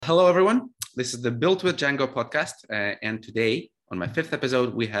Hello, everyone. This is the Built with Django podcast. And today, on my fifth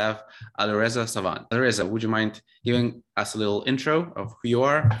episode, we have Alireza Savant. Alireza, would you mind giving us a little intro of who you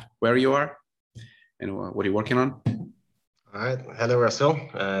are, where you are, and what are you working on? All right. Hello, Russell.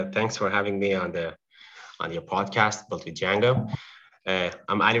 Thanks for having me on your podcast, Built with Django.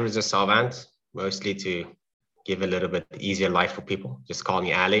 I'm Alireza Savant, mostly to give a little bit easier life for people. Just call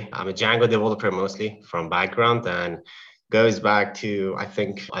me Ali. I'm a Django developer mostly from background, and goes back to, I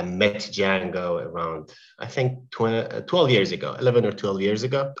think I met Django around, 12 years ago, 11 or 12 years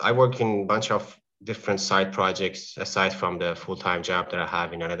ago. I work in a bunch of different side projects aside from the full-time job that I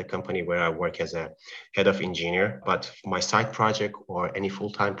have in another company where I work as a head of engineer. But my side project or any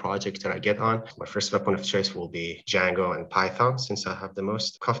full-time project that I get on, my first weapon of choice will be Django and Python, since I have the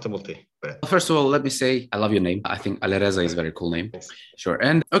most comfortability with it. First of all, let me say I love your name. I think Alireza is a very cool name. Thanks. Sure.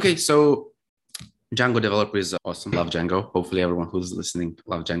 And okay, so Django developer is awesome. Love Django. Hopefully everyone who's listening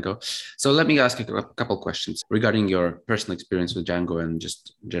love Django. So let me ask you a couple questions regarding your personal experience with Django and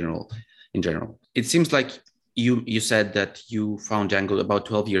just in general. It seems like you said that you found Django about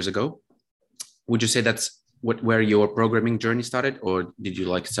 12 years ago. Would you say that's where your programming journey started, or did you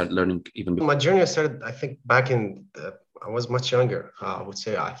start learning even before? My journey started, I think, I was much younger. I would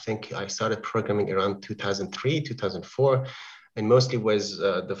say I think I started programming around 2003, 2004. And mostly was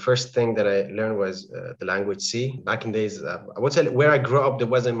the first thing that I learned was the language C. Back in days, I would say where I grew up, there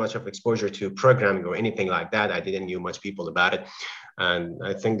wasn't much of exposure to programming or anything like that. I didn't know much people about it. And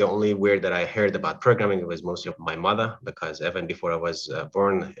I think the only word that I heard about programming was mostly of my mother, because even before I was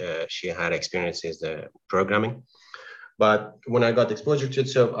born, she had experiences programming. But when I got exposure to it,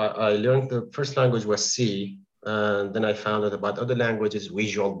 so I learned the first language was C. And then I found out about other languages,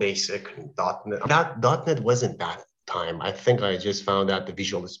 Visual Basic, .NET. .NET wasn't that time. I think I just found out the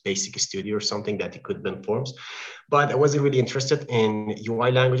Visual Basic Studio or something that it could build forms, but I wasn't really interested in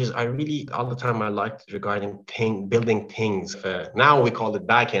UI languages. All the time I liked regarding building things. Now we call it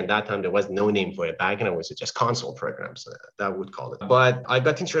backend. That time there was no name for it. Backend, it was just console programs that would call it. But I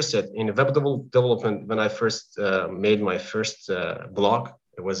got interested in web development when I first made my first blog.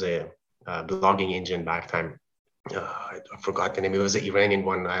 It was a blogging engine back time. I forgot the name. It was an Iranian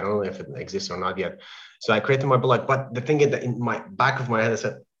one. I don't know if it exists or not yet. So I created my blog. But the thing is that in my back of my head, I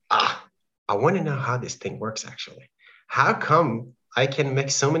said, I want to know how this thing works actually. How come I can make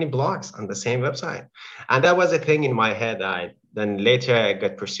so many blogs on the same website? And that was a thing in my head. Then later I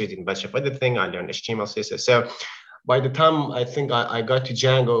got pursued in a bunch of other things. I learned HTML, CSS. So by the time I think I got to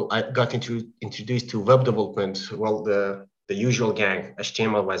Django, I got introduced to web development. Well, the usual gang,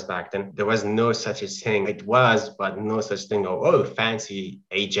 HTML was back then. There was no such a thing. It was, but no such thing of, fancy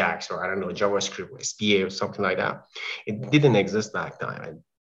Ajax or I don't know, JavaScript or SPA or something like that. It didn't exist back then.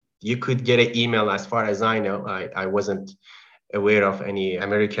 You could get an email, as far as I know. I wasn't aware of any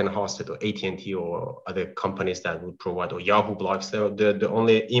American hosted or AT&T or other companies that would provide, or Yahoo blogs. So the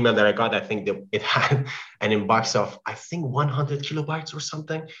only email that I got, I think it had an inbox of, 100 kilobytes or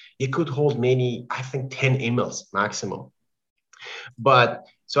something. It could hold maybe, 10 emails maximum. But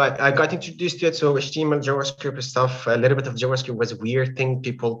so I got introduced to it. So HTML, JavaScript stuff, a little bit of JavaScript was a weird thing.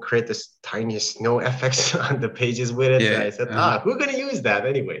 People create this tiny snow effects on the pages with it. Yeah. I said, who's going to use that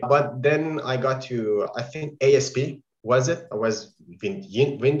anyway? But then I got to, I think ASP was it? I was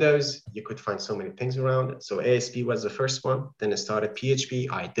in Windows. You could find so many things around it. So ASP was the first one. Then I started PHP.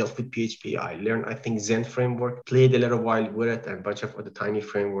 I dealt with PHP. I learned, Zen framework, played a little while with it and a bunch of other tiny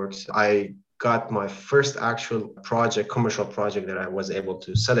frameworks. I got my first actual commercial project that I was able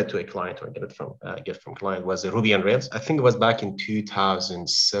to sell it to a client or get from client was Ruby on Rails. I think it was back in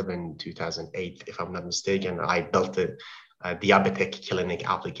 2007, 2008, if I'm not mistaken. I built a diabetic clinic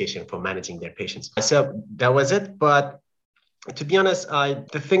application for managing their patients. So that was it. But to be honest,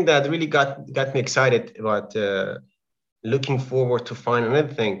 the thing that really got me excited about looking forward to find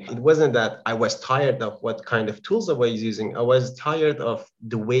another thing, it wasn't that I was tired of what kind of tools I was using. I was tired of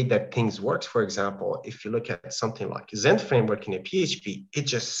the way that things works. For example, if you look at something like Zen framework in a PHP,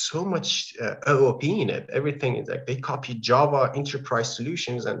 it's just so much OOP in it. Everything is like they copy Java enterprise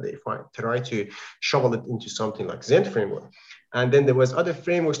solutions and they try to shovel it into something like Zen framework. And then there was other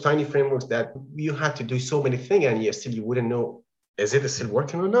frameworks, tiny frameworks that you had to do so many things and you wouldn't know, is it still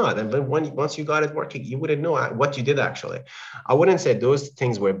working or not? And then once you got it working, you wouldn't know what you did actually. I wouldn't say those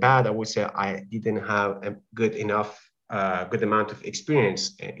things were bad. I would say I didn't have a good amount of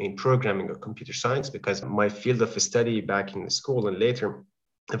experience in programming or computer science, because my field of study back in school and later,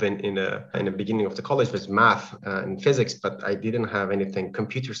 even in the beginning of the college, was math and physics, but I didn't have anything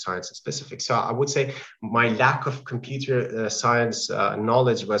computer science specific. So I would say my lack of computer science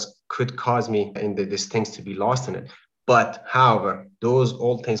knowledge could cause me these things to be lost in it. But however, those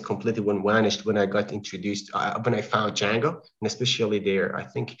old things completely went vanished when I got introduced, when I found Django, and especially their, I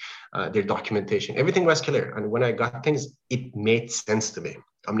think, their documentation. Everything was clear. And when I got things, it made sense to me.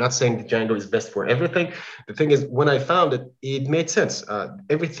 I'm not saying that Django is best for everything. The thing is, when I found it, it made sense.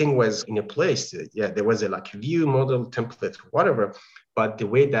 Everything was in a place. Yeah, there was a like view, model, template, whatever. But the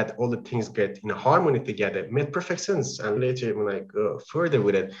way that all the things get in harmony together made perfect sense. And later, when I go further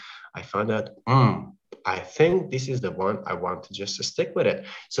with it, I found out, I think this is the one I want to just stick with it.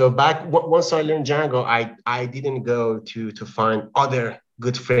 So once I learned Django, I didn't go to find other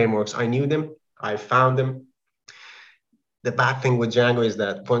good frameworks. I knew them, I found them. The bad thing with Django is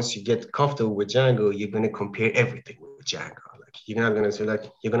that once you get comfortable with Django, you're going to compare everything with Django. Like you're not going to say like,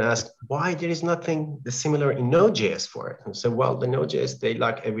 you're going to ask why there is nothing similar in Node.js for it. And so, well, the Node.js, they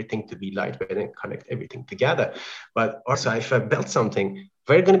like everything to be lightweight and connect everything together. But also if I built something,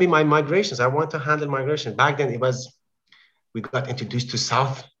 where are going to be my migrations? I want to handle migration. Back then we got introduced to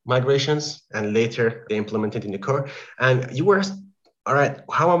South migrations and later they implemented in the core. And you were all right,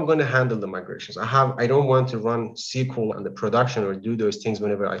 how am I going to handle the migrations? I don't want to run SQL on the production or do those things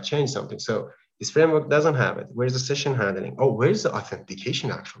whenever I change something. So this framework doesn't have it. Where's the session handling? Oh, where's the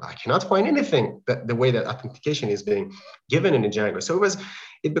authentication actually? I cannot find anything that the way that authentication is being given in the Django. So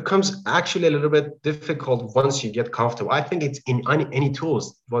it becomes actually a little bit difficult once you get comfortable. I think it's in any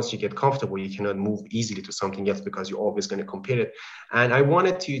tools, once you get comfortable, you cannot move easily to something else because you're always going to compare it. And I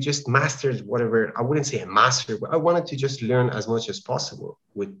wanted to just master whatever, I wouldn't say a master, but I wanted to just learn as much as possible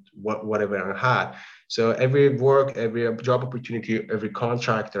with whatever I had. So every work, every job opportunity, every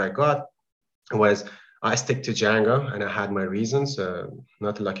contract that I got was I stick to Django, and I had my reasons,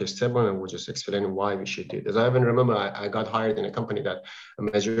 not like Esteban, and we'll just explain why we should do this. I even remember I got hired in a company that a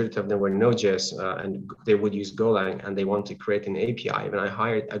majority of them were Node.js, and they would use Golang, and they want to create an API. And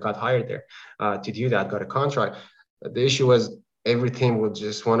I got hired there to do that, got a contract. The issue was every team would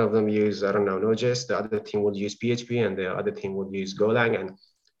just, one of them use, I don't know, Node.js, the other team would use PHP, and the other team would use Golang, and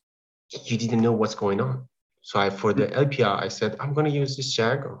you didn't know what's going on. So for the LPR, I said, I'm going to use this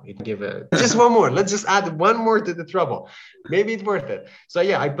Django. You can give it just one more. Let's just add one more to the trouble. Maybe it's worth it. So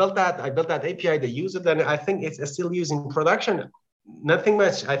yeah, I built that API. They use it, and I think it's still used in production. Nothing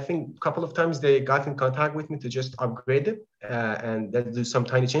much. I think a couple of times they got in contact with me to just upgrade it and then do some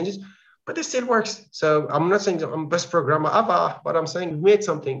tiny changes, but it still works. So I'm not saying I'm best programmer ever, but I'm saying we made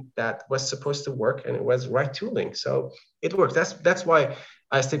something that was supposed to work and it was right tooling. So it works. That's why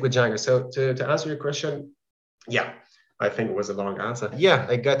I stick with Django. So to answer your question, yeah, I think it was a long answer. Yeah,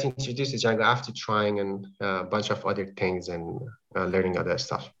 I got introduced to Django after trying a bunch of other things and learning other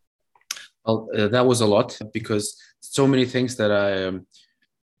stuff. Well, that was a lot because so many things that I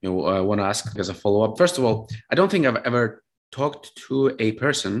want to ask as a follow-up. First of all, I don't think I've ever talked to a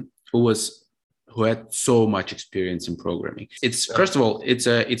person who had so much experience in programming. First of all,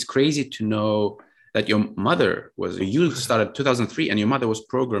 it's crazy to know that your mother you started 2003 and your mother was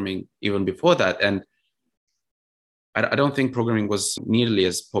programming even before that. And I don't think programming was nearly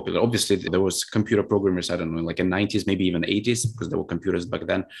as popular. Obviously, there was computer programmers, I don't know, like in the 90s, maybe even 80s, because there were computers back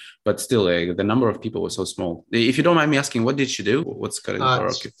then. But still, the number of people was so small. If you don't mind me asking, what did she do? What's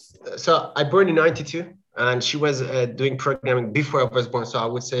So I born in 92, and she was doing programming before I was born. So I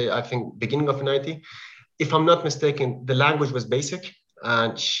would say, I think, beginning of 90. If I'm not mistaken, the language was BASIC.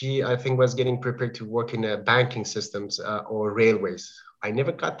 And she, I think, was getting prepared to work in banking systems or railways. I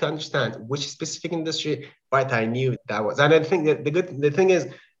never got to understand which specific industry, but I knew that was. And I think that the thing is,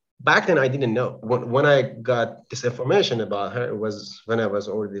 back then I didn't know. When I got this information about her, it was when I was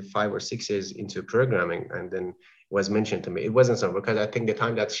already 5 or 6 years into programming, and then it was mentioned to me. It wasn't so, because I think the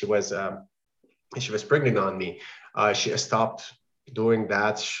time that she was pregnant on me, she stopped doing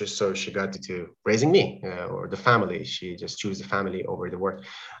that. So she got to raising me or the family. She just chose the family over the work,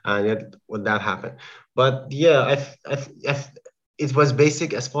 and that happened. But yeah, it was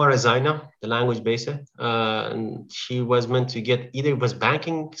basic as far as I know, the language basic. And she was meant to get either it was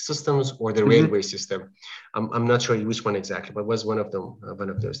banking systems or the railway system. I'm not sure which one exactly, but it was one of them,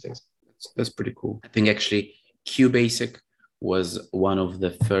 one of those things. That's pretty cool. I think actually QBasic was one of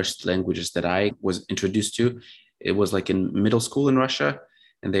the first languages that I was introduced to. It was like in middle school in Russia,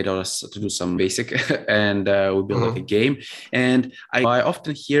 and they taught us to do some basic and we built like a game. And I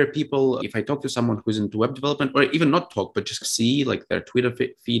often hear people, if I talk to someone who's into web development, or even not talk, but just see like their Twitter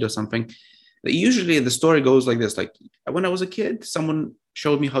feed or something, Usually the story goes like this, like when I was a kid, someone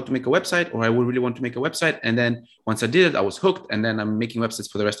showed me how to make a website, or I would really want to make a website. And then once I did it, I was hooked, and then I'm making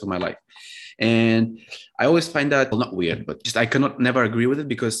websites for the rest of my life. And I always find that, well, not weird, but just I cannot never agree with it,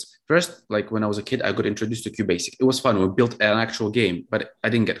 because first, like when I was a kid, I got introduced to QBasic. It was fun. We built an actual game, but I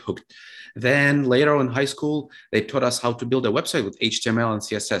didn't get hooked. Then later on in high school, they taught us how to build a website with HTML and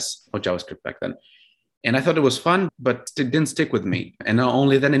CSS or JavaScript back then. And I thought it was fun, but it didn't stick with me. And not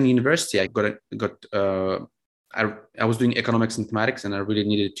only then in university, I was doing economics and mathematics, and I really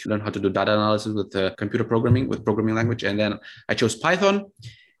needed to learn how to do data analysis with computer programming, with programming language. And then I chose Python.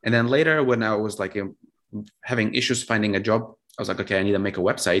 And then later, when I was like having issues finding a job, I was like, okay, I need to make a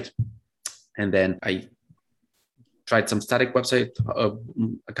website. And then I tried some static website.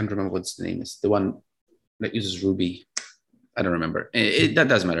 I can't remember what the name is. The one that uses Ruby. I don't remember. That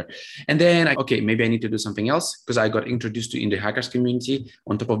doesn't matter. And then, okay, maybe I need to do something else, because I got introduced to indie hackers community.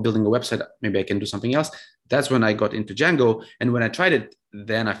 On top of building a website, maybe I can do something else. That's when I got into Django. And when I tried it,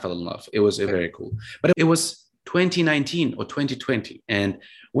 then I fell in love. It was very cool. But it was 2019 or 2020. And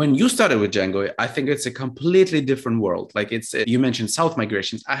when you started with Django, I think it's a completely different world. Like you mentioned South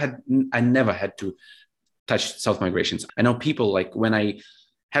migrations. I never had to touch South migrations. I know people, like when I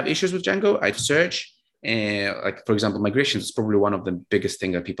have issues with Django, I search. Like, for example, migrations is probably one of the biggest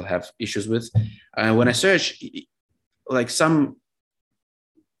thing that people have issues with. When I search, like some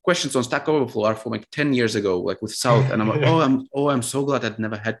questions on Stack Overflow are from like 10 years ago, like with South. And I'm like, I'm so glad I'd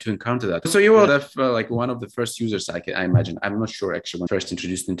never had to encounter that. So you were like one of the first users, I imagine. I'm not sure actually when first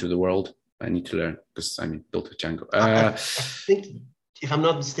introduced into the world. I need to learn, because I mean, built with Django. I think, if I'm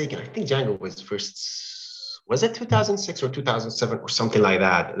not mistaken, I think Django was first, was it 2006 or 2007 or something like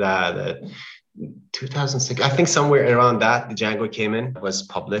that? 2006, I think somewhere around that, the Django came in, was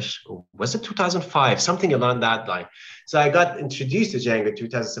published. Was it 2005? Something around that line. So I got introduced to Django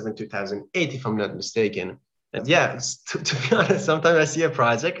 2007, 2008, if I'm not mistaken. And yeah, to be honest, sometimes I see a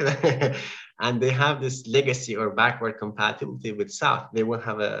project and they have this legacy or backward compatibility with South. They will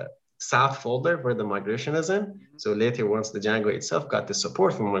have a South folder where the migration is in. So later, once the Django itself got the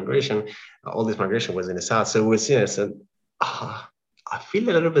support for migration, all this migration was in the South. So we'll see. I said, I feel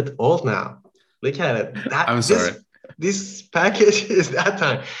a little bit old now. Look at it. I'm sorry. This package is that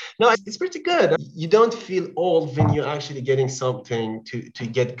time. No, it's pretty good. You don't feel old when you're actually getting something to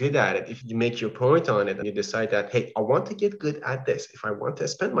get good at it. If you make your point on it and you decide that, hey, I want to get good at this. If I want to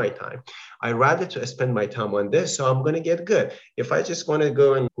spend my time, I'd rather to spend my time on this. So I'm going to get good. If I just want to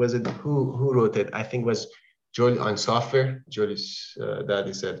go and was it who wrote it? I think it was Jolie on software. Jolie's that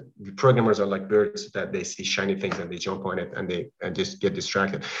he said the programmers are like birds that they see shiny things and they jump on it and they just get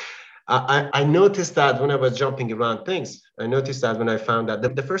distracted. I noticed that when I was jumping around things, I noticed that when I found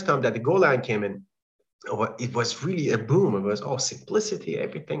that the first time that the Golang came in, it was really a boom. It was, simplicity,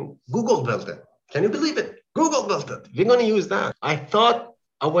 everything. Google built it. Can you believe it? Google built it. We're going to use that. I thought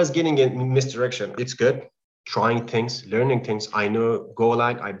I was getting in misdirection. It's good. Trying things, learning things. I know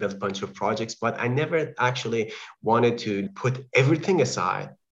Golang, I built a bunch of projects, but I never actually wanted to put everything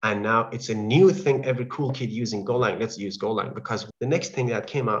aside. And now it's a new thing. Every cool kid using Golang, let's use Golang, because the next thing that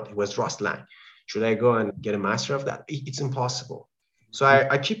came out was Rustlang. Should I go and get a master of that? It's impossible. So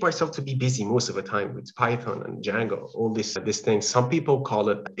I keep myself to be busy most of the time with Python and Django, all these things. Some people call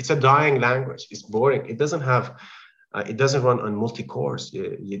it's a dying language. It's boring. It doesn't have, it doesn't run on multi-cores.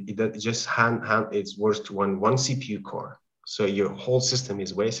 It just it's worth to one CPU core. So your whole system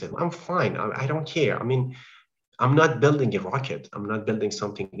is wasted. I'm fine. I don't care. I mean, I'm not building a rocket. I'm not building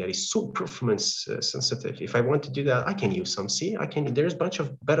something that is so performance sensitive. If I want to do that, I can use some C. There's a bunch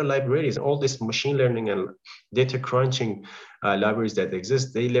of better libraries. All this machine learning and data crunching libraries that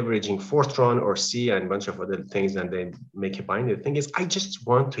exist, they leveraging Fortran or C and a bunch of other things, and they make a binary. The thing is, I just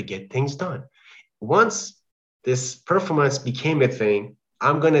want to get things done. Once this performance became a thing,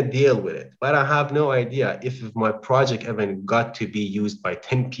 I'm going to deal with it. But I have no idea if my project even got to be used by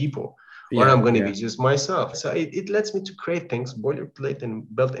 10 people. Or I'm going to be just myself. So it lets me to create things, boilerplate, and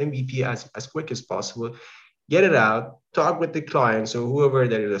build MVP as quick as possible, get it out, talk with the clients or whoever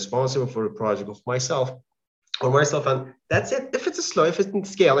that is responsible for the project of myself, and that's it. If it's slow, if it's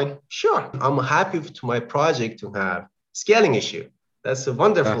scaling, sure. I'm happy to my project to have scaling issue. That's a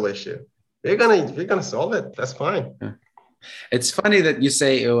wonderful issue. We're gonna solve it. That's fine. Yeah. It's funny that you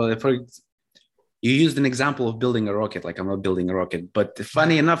say, you used an example of building a rocket, like I'm not building a rocket. But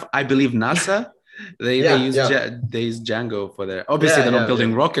funny enough, I believe NASA, they use Django for their, obviously they're not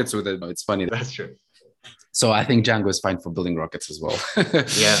building rockets with it, but it's funny. That's true. So I think Django is fine for building rockets as well.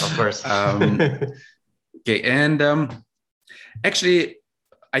 Yeah, of course. Okay, and actually,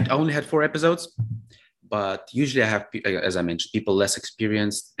 I only had 4 episodes. but usually I have, as I mentioned, people less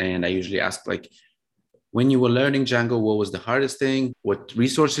experienced, and I usually ask like, when you were learning Django, what was the hardest thing? What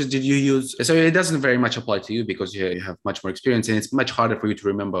resources did you use? So it doesn't very much apply to you because you have much more experience, and it's much harder for you to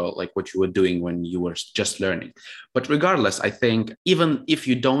remember like what you were doing when you were just learning. But regardless, I think even if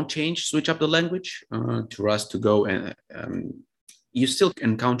you don't switch up the language to Rust, to Go, and you still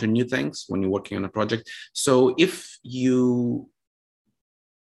encounter new things when you're working on a project. So if you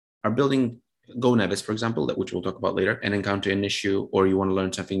are building Go Nevis, for example, which we'll talk about later, and encounter an issue, or you want to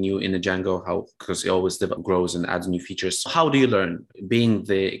learn something new in the Django, because it always grows and adds new features. How do you learn? Being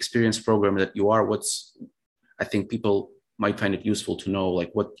the experienced programmer that you are, I think people might find it useful to know,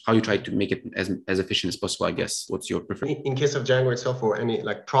 like how you try to make it as efficient as possible, I guess. What's your preference? In case of Django itself, or any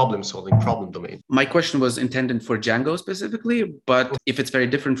like problem domain? My question was intended for Django specifically, but if it's very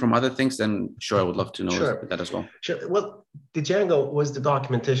different from other things, then sure, I would love to know that as well. Sure. Well, the Django the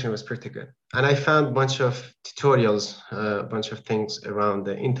documentation was pretty good. And I found a bunch of tutorials, a bunch of things around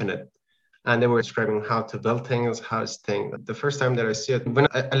the internet. And they were describing how to build things, The first time that I see it, when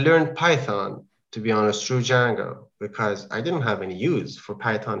I learned Python, to be honest, through Django, because I didn't have any use for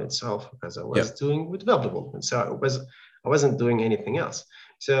Python itself, because I was doing with web development. So I wasn't doing anything else.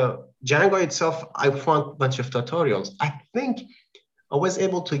 So Django itself, I found a bunch of tutorials. I think I was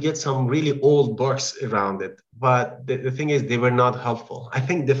able to get some really old books around it, but the thing is, they were not helpful. I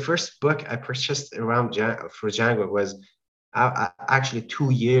think the first book I purchased around for Django was actually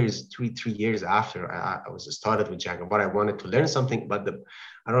 3 years after I was started with Django, but I wanted to learn something, but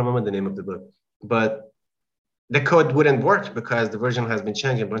I don't remember the name of the book. But the code wouldn't work because the version has been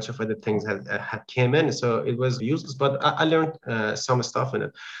changed. A bunch of other things had came in, so it was useless. But I learned some stuff in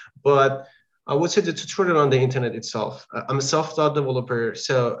it. But I would say the tutorial on the internet itself. I'm a self-taught developer,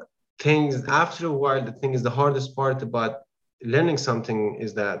 so things after a while, the hardest part about learning something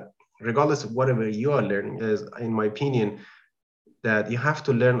is that regardless of whatever you are learning, is in my opinion, that you have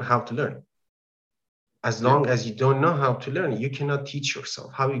to learn how to learn. As long as you don't know how to learn, you cannot teach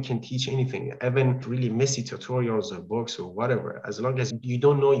yourself. How you can teach anything, even really messy tutorials or books or whatever. As long as you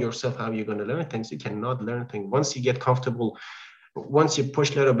don't know yourself how you're going to learn things, you cannot learn things. Once you get comfortable, once you push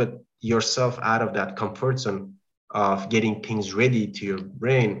a little bit yourself out of that comfort zone of getting things ready to your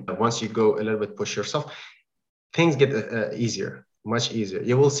brain, once you go a little bit push yourself, things get easier. Much easier.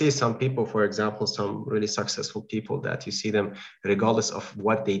 You will see some people, for example, some really successful people that you see them, regardless of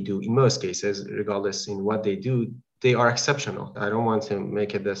what they do, in most cases, regardless in what they do, they are exceptional. I don't want to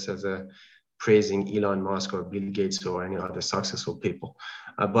make it this as a praising Elon Musk or Bill Gates or any other successful people.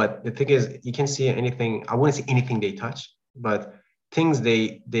 But the thing is, you can see anything, I wouldn't say anything they touch, but things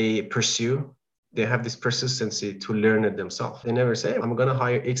they pursue, they have this persistency to learn it themselves. They never say, I'm going to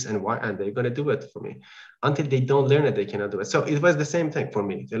hire X and Y and they're going to do it for me. Until they don't learn it, they cannot do it. So it was the same thing for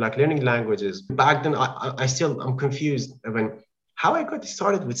me. They're like learning languages. Back then, I'm confused when how I got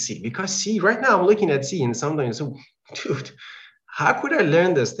started with C. Because C, right now I'm looking at C and sometimes, so, dude, how could I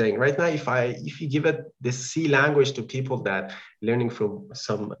learn this thing? Right now, if you give it this C language to people that learning from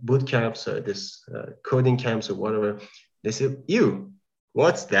some boot camps or this coding camps or whatever, they say,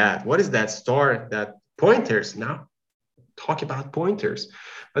 what's that? What is that star, that pointers? Now talk about pointers.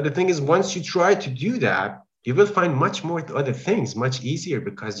 But the thing is, once you try to do that, you will find much more other things, much easier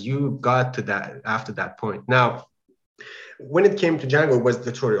because you got to that after that point. Now, when it came to Django, it was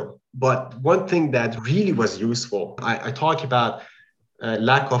tutorial. But one thing that really was useful, I talk about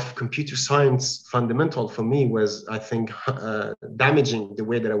lack of computer science fundamental for me was, I think, damaging the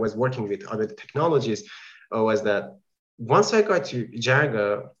way that I was working with other technologies, was that once I got to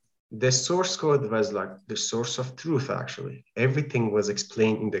Django, the source code was like the source of truth, actually. Everything was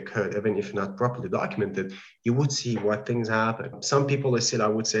explained in the code, even if not properly documented. You would see what things happen. Some people still, I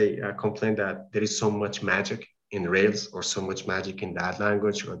would say, complain that there is so much magic in Rails or so much magic in that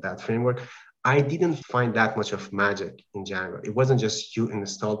language or that framework. I didn't find that much of magic in Django. It wasn't just you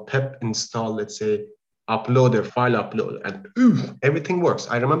pip install, let's say, uploader, file upload, and everything works.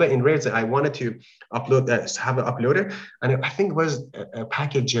 I remember in Rails that I wanted to upload that, have an uploader, and I think it was a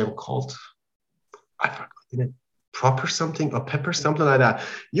package called, I forgot, proper something or pepper, something like that.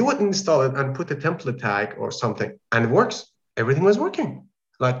 You would install it and put a template tag or something, and it works. Everything was working.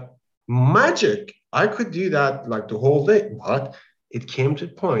 Like magic. I could do that like the whole day, but it came to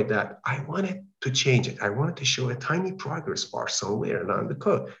the point that I wanted to change it. I wanted to show a tiny progress bar somewhere around the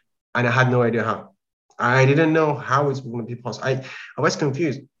code, and I had no idea how. I didn't know how it's going to be possible. I was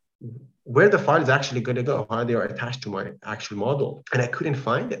confused where the file is actually going to go, how they are attached to my actual model. And I couldn't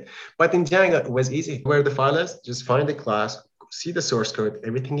find it. But in Django, it was easy. Where the file is, just find the class, see the source code,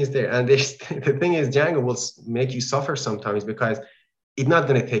 everything is there. And the thing is, Django will make you suffer sometimes because it's not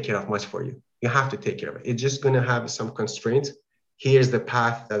going to take care of much for you. You have to take care of it. It's just going to have some constraints. Here's the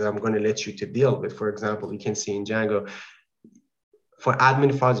path that I'm going to let you to deal with. For example, you can see in Django, for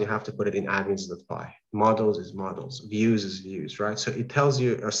admin files, you have to put it in admins.py. Models is models, views is views, right? So it tells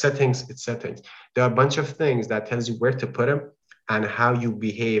you, or settings, it's settings. There are a bunch of things that tells you where to put them and how you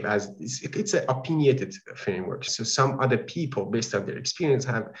behave as, it's an opinionated framework. So some other people, based on their experience,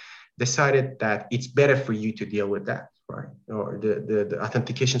 have decided that it's better for you to deal with that, right? Or the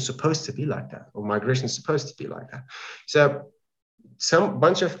authentication is supposed to be like that, or migration is supposed to be like that. So some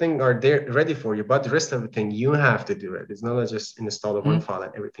bunch of things are there ready for you, but the rest of the thing you have to do it. It's not just install one file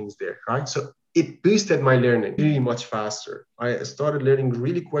and everything's there, right? So it boosted my learning really much faster. I started learning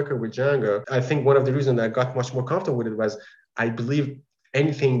really quicker with Django. I think one of the reasons I got much more comfortable with it was I believe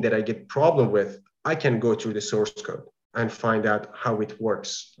anything that I get problem with, I can go through the source code and find out how it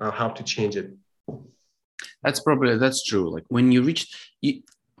works, how to change it. That's true. Like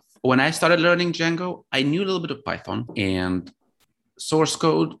when I started learning Django, I knew a little bit of Python and source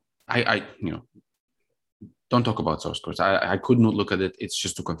code. I don't talk about source codes. I could not look at it. It's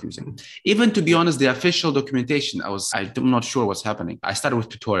just too confusing. Even to be honest, the official documentation, I'm not sure what's happening. I started with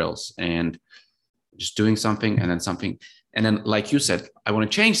tutorials and just doing something and then something. And then, like you said, I want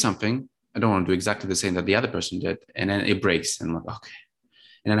to change something. I don't want to do exactly the same that the other person did. And then it breaks. And I'm like, okay.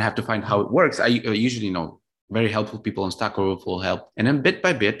 And then I have to find how it works. I usually know very helpful people on Stack Overflow will help. And then bit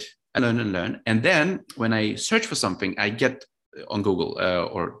by bit, I learn. And then when I search for something, I get on Google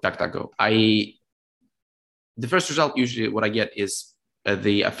or DuckDuckGo. The first result, usually what I get is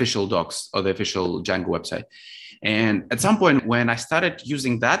the official docs or the official Django website. And at some point when I started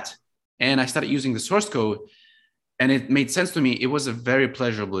using that and I started using the source code, and it made sense to me, it was a very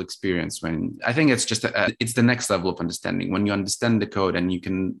pleasurable experience. When I think it's just it's the next level of understanding. When you understand the code and you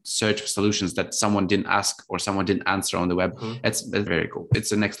can search for solutions that someone didn't ask or someone didn't answer on the web, that's very cool.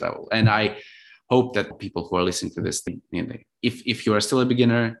 It's the next level. And I hope that people who are listening to this, if you are still a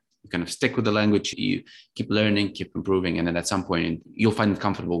beginner, you kind of stick with the language, you keep learning, keep improving, and then at some point you'll find it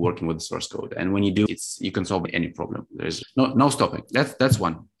comfortable working with the source code. And when you do, you can solve any problem. There's no stopping. That's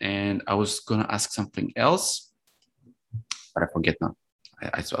one. And I was gonna ask something else, but I forget now.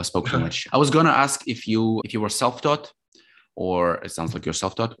 I spoke too much. I was gonna ask if you were self-taught, or it sounds like you're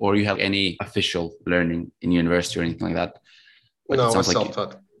self-taught, or you have any official learning in university or anything like that. But no, I was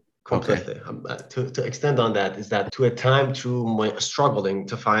self-taught. Completely. Okay. To extend on that is that to a time through my struggling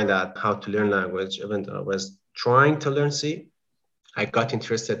to find out how to learn language, even though I was trying to learn C, I got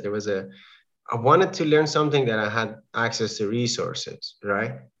interested. I wanted to learn something that I had access to resources,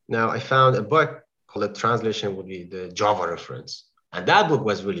 right? Now I found a book called The Translation Would Be the Java Reference. And that book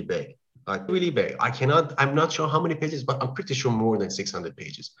was really big, like really big. I'm not sure how many pages, but I'm pretty sure more than 600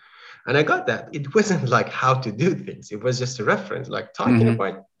 pages. And I got that. It wasn't like how to do things. It was just a reference, like talking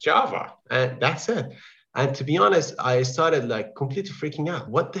about Java. And that's it. And to be honest, I started like completely freaking out.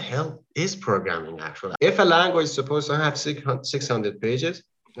 What the hell is programming actually? If a language is supposed to have 600 pages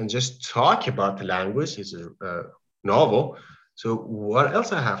and just talk about the language, it's a novel. So what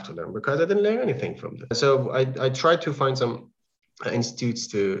else I have to learn? Because I didn't learn anything from this. So I tried to find some institutes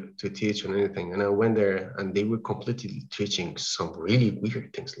to teach on anything, and I went there and they were completely teaching some really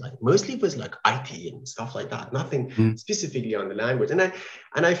weird things, like mostly it was like IT and stuff like that, nothing specifically on the language. And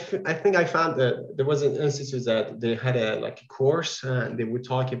I think I found that there was an institute that they had a course, and they would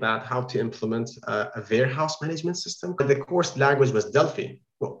talk about how to implement a warehouse management system. The course language was Delphi,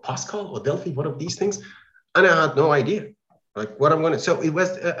 Pascal or Delphi, one of these things, and I had no idea like what I'm going to, so it was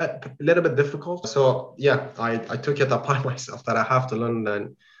a little bit difficult. So yeah, I took it upon myself that I have to learn,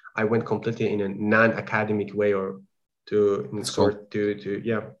 and I went completely in a non-academic way, or to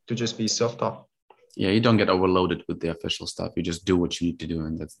just be self-taught. Yeah, you don't get overloaded with the official stuff. You just do what you need to do,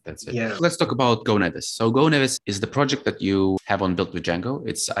 and that's it. Yeah. Let's talk about GoNevis. So GoNevis is the project that you have on Built with Django.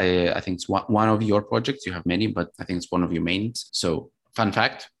 I think it's one of your projects. You have many, but I think it's one of your mains. So fun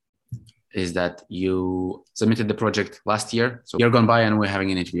fact is that you submitted the project last year. So a year gone by, and we're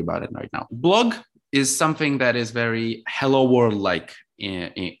having an interview about it right now. Blog is something that is very hello world-like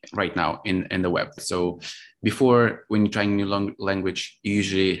right now in the web. So before, when you're trying a new language, you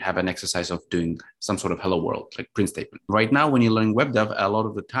usually have an exercise of doing some sort of hello world, like print statement. Right now, when you learn web dev, a lot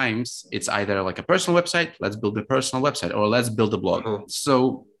of the times, it's either like a personal website, let's build a personal website, or let's build a blog.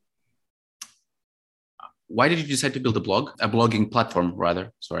 So why did you decide to build a blogging platform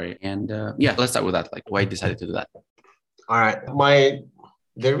rather? Sorry. And let's start with that. Like, why you decided to do that? All right.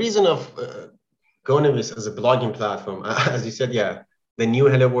 The reason of GoNevis as a blogging platform, as you said, the new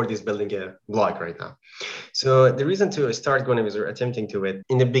Hello World is building a blog right now. So the reason to start GoNevis, or attempting to it,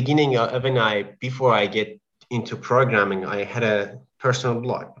 in the beginning, before I get into programming, I had a personal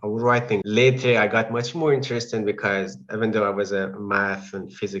blog. I would write things. Later, I got much more interested because even though I was a math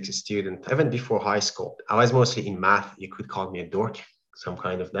and physics student, even before high school, I was mostly in math. You could call me a dork, some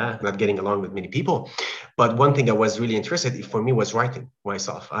kind of that, not getting along with many people. But one thing I was really interested in for me was writing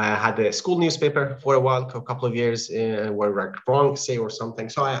myself. I had a school newspaper for a while, a couple of years, where I wrong say or something.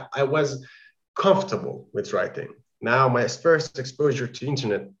 So I was comfortable with writing. Now, my first exposure to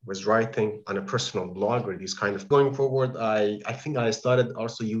internet was writing on a personal blog or this kind of. Going forward, I think I started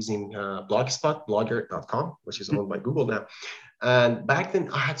also using Blogspot, blogger.com, which is owned by Google now. And back then,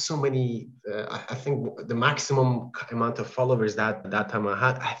 I had so many. I think the maximum amount of followers that time I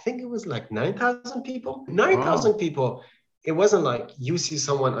had, I think it was like 9,000 people. 9,000 Oh, people. It wasn't like you see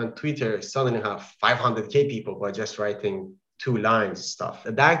someone on Twitter suddenly have 500K people by just writing 2 lines stuff.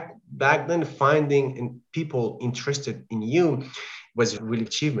 That back then, finding people interested in you was a real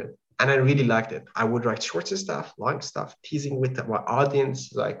achievement. And I really liked it. I would write short stuff, long stuff, teasing with my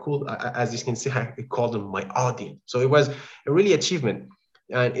audience. I could, as you can see, I called them my audience. So it was a really achievement,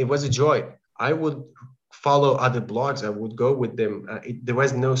 and it was a joy. I would follow other blogs. I would go with them. There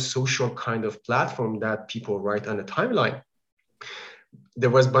was no social kind of platform that people write on a timeline. There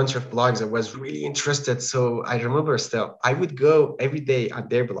was a bunch of blogs I was really interested. So I remember still, I would go every day on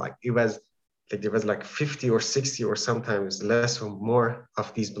their blog. It was like there was like 50 or 60 or sometimes less or more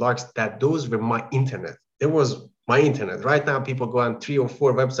of these blogs that those were my internet. It was my internet. Right now, people go on 3 or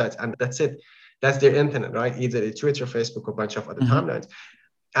 4 websites and that's it. That's their internet, right? Either a Twitter, Facebook, or a bunch of other mhm. timelines.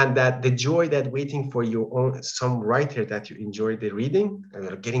 And that the joy that waiting for your own, some writer that you enjoy the reading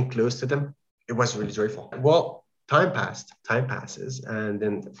and getting close to them, it was really joyful. Well, time passes, and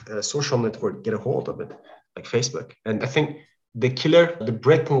then a social network get a hold of it, like Facebook. And I think the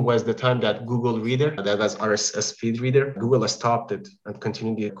breakthrough was the time that Google Reader, that was RSS feed reader, Google stopped it and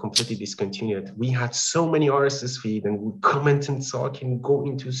completely discontinued. We had so many RSS feed and we comment and talk and go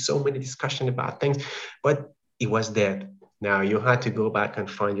into so many discussion about things, but it was dead. Now you had to go back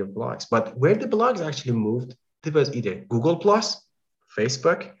and find your blogs. But where the blogs actually moved, it was either Google Plus,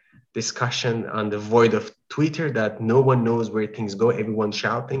 Facebook, discussion on the void of Twitter that no one knows where things go. Everyone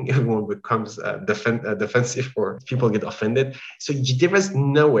shouting, everyone becomes defensive or people get offended. So there was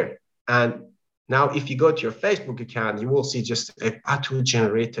nowhere. And now, if you go to your Facebook account, you will see just a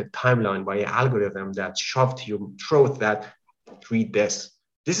auto-generated timeline by an algorithm that shoved to your throat that read this.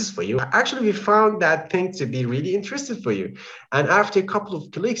 This is for you. Actually, we found that thing to be really interesting for you. And after a couple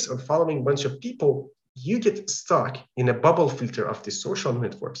of clicks or following a bunch of people, you get stuck in a bubble filter of the social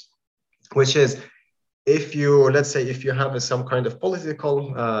networks, which is if you, let's say, if you have some kind of political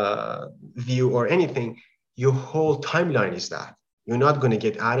view or anything, your whole timeline is that. You're not going to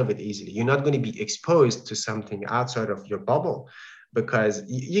get out of it easily. You're not going to be exposed to something outside of your bubble because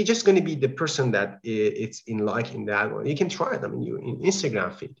you're just going to be the person that it's in like in that one. You can try it. I mean, you in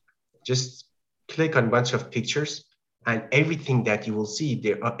Instagram feed, just click on a bunch of pictures and everything that you will see,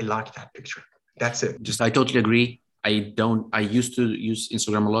 they like that picture. That's it. I totally agree. I used to use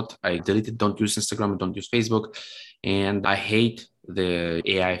Instagram a lot. I deleted, don't use Instagram, don't use Facebook. And I hate the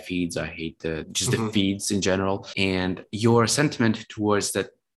AI feeds. I hate the feeds in general. And your sentiment towards that,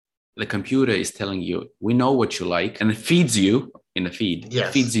 the computer is telling you, we know what you like, and it feeds you in a feed. Yes.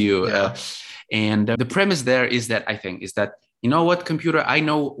 It feeds you. Yeah. And the premise there is that you know what, computer, I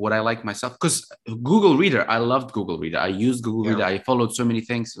know what I like myself. Because Google Reader, I loved Google Reader. I used Google Reader. I followed so many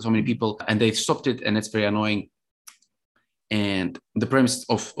things, so many people, and they've stopped it, and it's very annoying. And the premise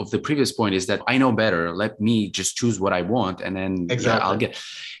of the previous point is that I know better. Let me just choose what I want, and then I'll get.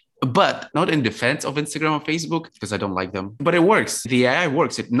 But not in defense of Instagram or Facebook, because I don't like them. But it works. The AI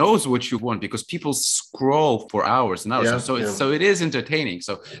works. It knows what you want because people scroll for hours and hours. So it is entertaining.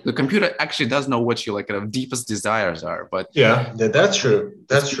 So the computer actually does know what your deepest desires are. But that's true.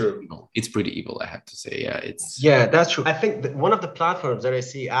 That's true. It's pretty evil, I have to say. That's true. I think that one of the platforms that I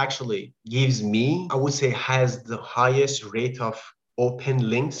see actually gives me, I would say, has the highest rate of open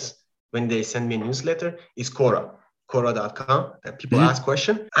links when they send me a newsletter is Quora. Quora.com, that people ask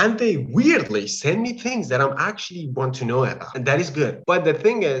questions, and they weirdly send me things that I'm actually want to know about. And that is good. But the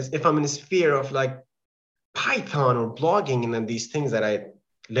thing is, if I'm in a sphere of like Python or blogging and then these things that I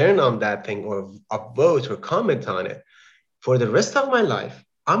learn on that thing or upvote or comment on it, for the rest of my life,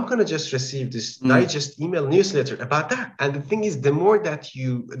 I'm going to just receive this digest email newsletter about that. And the thing is, the more that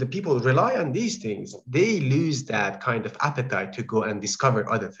the people rely on these things, they lose that kind of appetite to go and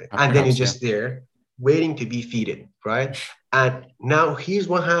discover other things. And then you're just there waiting to be feeded, right? And now here's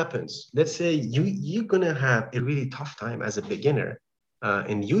what happens. Let's say you're going to have a really tough time as a beginner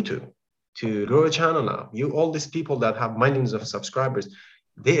in YouTube to grow a channel now. All these people that have millions of subscribers,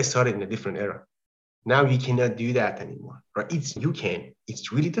 they started in a different era. Now you cannot do that anymore, right?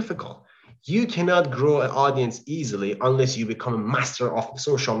 It's really difficult. You cannot grow an audience easily unless you become a master of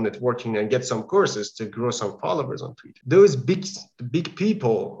social networking and get some courses to grow some followers on Twitter. Those big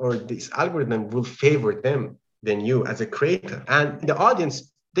people or this algorithm will favor them than you as a creator. And the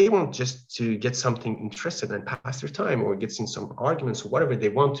audience, they want just to get something interested and pass their time, or get in some arguments or whatever they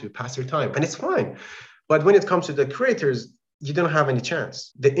want to pass their time. And it's fine. But when it comes to the creators, you don't have any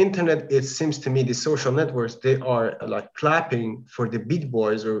chance. The internet, it seems to me, the social networks, they are like clapping for the big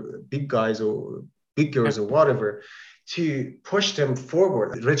boys or big guys or big girls or whatever to push them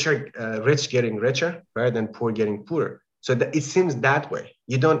forward. Rich getting richer, right, and poor getting poorer. So that it seems that way.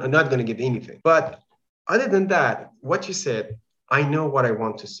 Are not going to get anything. But other than that, what you said, I know what I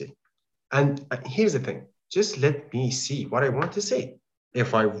want to see. And here's the thing: just let me see what I want to see.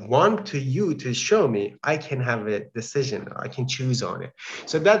 If I want you to show me, I can have a decision. I can choose on it.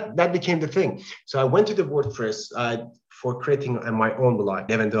 So that became the thing. So I went to the WordPress for creating my own blog.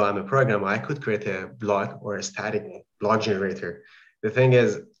 Even though I'm a programmer, I could create a blog or a static blog generator. The thing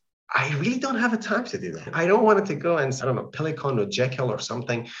is, I really don't have the time to do that. I don't want to go and, I don't know, Pelican or Jekyll or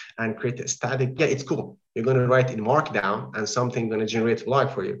something and create a static. Yeah, it's cool. You're going to write in Markdown and something going to generate a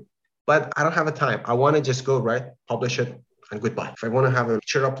blog for you. But I don't have the time. I want to just go write, publish it, and goodbye. If I want to have a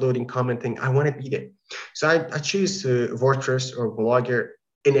picture uploading, commenting, I want to be there. So I choose WordPress or Blogger,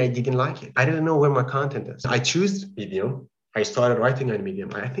 and I didn't like it. I didn't know where my content is. I choose Medium. I started writing on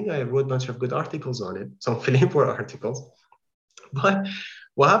Medium. I think I wrote a bunch of good articles on it, some Flipboard articles. But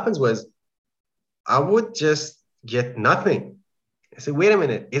what happens was I would just get nothing. I said, wait a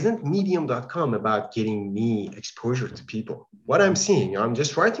minute, isn't medium.com about getting me exposure to people? What I'm seeing, I'm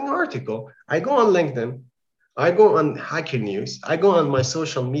just writing an article. I go on LinkedIn, I go on Hacker News, I go on my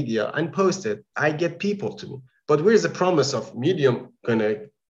social media and post it. I get people to me. But where's the promise of Medium gonna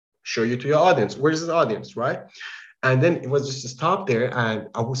show you to your audience? Where's the audience, right? And then it was just to stop there. And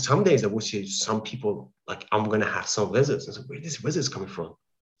some days I would see some people like, I'm gonna have some visits. I said, where this visits coming from?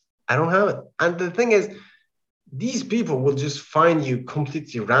 I don't have it. And the thing is, these people will just find you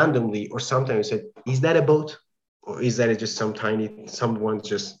completely randomly, or sometimes say, is that a bot? Or is that just someone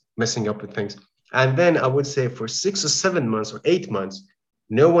just messing up with things? And then I would say for 6 or 7 months or 8 months,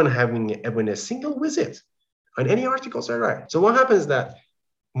 no one having even a single visit on any articles I write. So what happens is that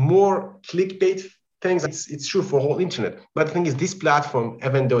more clickbait things, it's true for whole internet. But the thing is, this platform,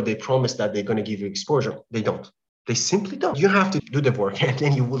 even though they promise that they're going to give you exposure, they don't. They simply don't. You have to do the work, and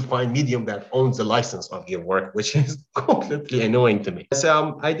then you will find Medium that owns the license of your work, which is completely annoying to me.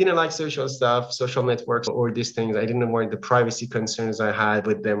 So I didn't like social stuff, social networks, or these things. I didn't want the privacy concerns I had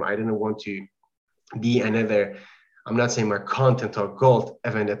with them. I didn't want to be another, I'm not saying my content or gold,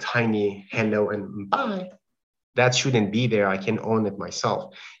 even a tiny hello and bye. That shouldn't be there. I can own it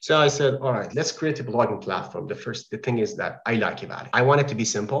myself. So I said, all right, let's create a blogging platform. The thing is that I like about it. I want it to be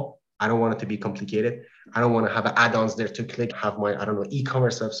simple. I don't want it to be complicated. I don't want to have add-ons there to click, have my, I don't know,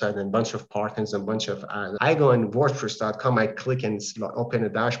 e-commerce website and a bunch of partners and a bunch of ads. I go on WordPress.com, I click and open a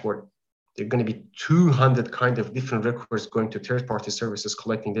dashboard. There are going to be 200 kind of different records going to third-party services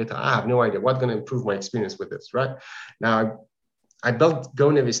collecting data. I have no idea what's going to improve my experience with this, right? Now, I built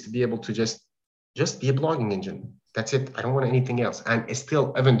GoNavis to be able to just be a blogging engine. That's it. I don't want anything else. And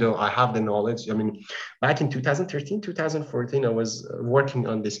still, even though I have the knowledge, I mean, back in 2013, 2014, I was working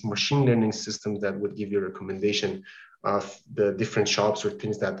on this machine learning system that would give you a recommendation of the different shops or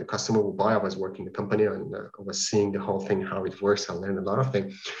things that the customer would buy. I was working in the company and I was seeing the whole thing, how it works. I learned a lot of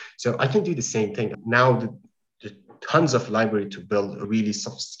things. So I can do the same thing. Now, the tons of library to build a really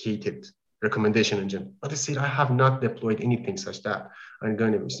sophisticated recommendation engine. But I said, I have not deployed anything such that on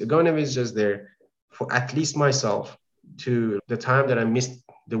GoNavis. The GoNavis is just there for at least myself to the time that I missed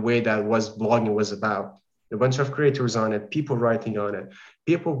the way that was blogging was about. A bunch of creators on it, people writing on it.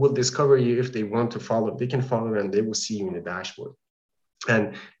 People will discover you if they want to follow. They can follow and they will see you in the dashboard.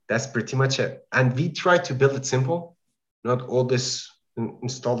 And that's pretty much it. And we try to build it simple, not all this,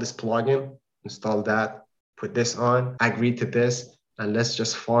 install this plugin, install that, put this on, agree to this, and let's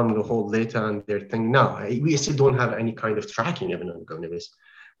just farm the whole data and their thing. No, we still don't have any kind of tracking even on GoNavis.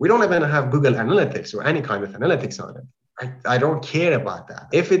 We don't even have Google Analytics or any kind of analytics on it. I don't care about that.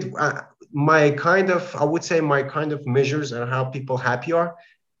 If it, I would say my kind of measures and how people happy are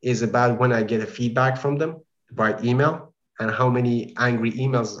is about when I get a feedback from them by email and how many angry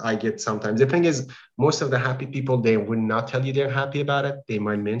emails I get sometimes. The thing is, most of the happy people, they would not tell you they're happy about it. They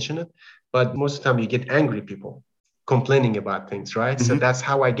might mention it, but most of the time you get angry people complaining about things, right? Mm-hmm. So that's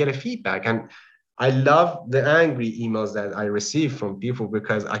how I get a feedback. And I love the angry emails that I receive from people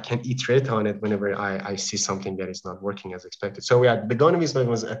because I can iterate on it whenever I see something that is not working as expected. So yeah, the GoNavis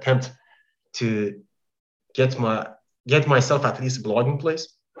was an attempt to get myself at least a blogging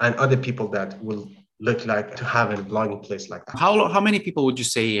place and other people that will look like to have a blogging place like that. How many people would you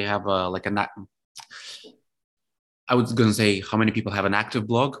say have I was going to say how many people have an active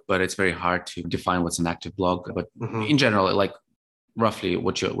blog, but it's very hard to define what's an active blog. But in general, like roughly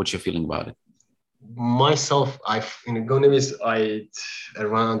what you're feeling about it. Myself, in GoNavis, I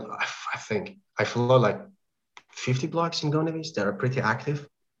think I follow like 50 blogs in GoNavis that are pretty active.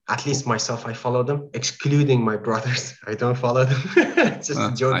 At least myself, I follow them, excluding my brothers. I don't follow them. It's just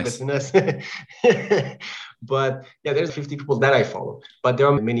a joke nice. between us. But yeah, there's 50 people that I follow, but there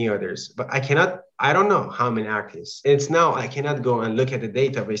are many others. But I don't know how many actives. It's now I cannot go and look at the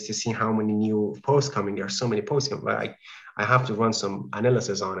database to see how many new posts coming. There are so many posts coming, but I have to run some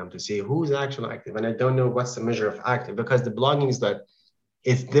analysis on them to see who's actually active. And I don't know what's the measure of active, because the blogging is that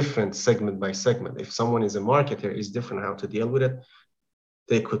it's different segment by segment. If someone is a marketer, it's different how to deal with it.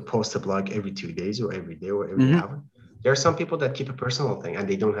 They could post a blog every 2 days or every day or every hour. There are some people that keep a personal thing and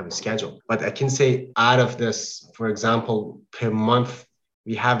they don't have a schedule. But I can say out of this, for example, per month,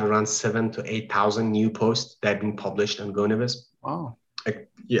 we have around 7,000 to 8,000 new posts that have been published on GoNavis. Wow.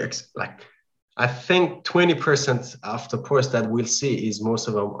 I think 20% of the posts that we'll see is most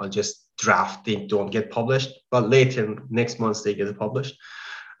of them are just draft. They don't get published, but later next month they get published.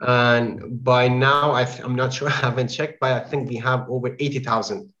 And by now, I'm not sure, I haven't checked, but I think we have over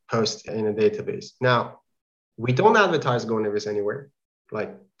 80,000 posts in a database. Now, we don't advertise GoNavis anywhere,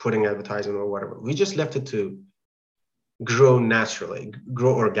 like putting advertising or whatever. We just left it to grow naturally,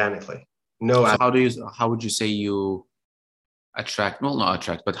 grow organically. So how would you say you attract, well, not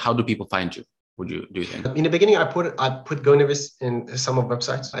attract, but how do people find you? Do you think? In the beginning, I put GoNavis in some of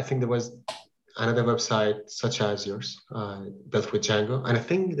websites. I think there was another website such as yours, built with Django. And I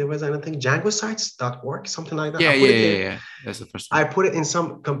think there was DjangoSites.org, something like that. Yeah. That's the first one. I put it in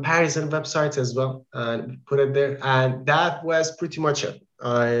some comparison websites as well and put it there. And that was pretty much it.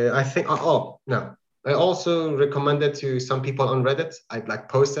 I think, I also recommended to some people on Reddit. I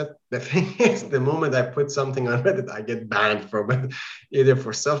posted. The thing is, the moment I put something on Reddit, I get banned from it, either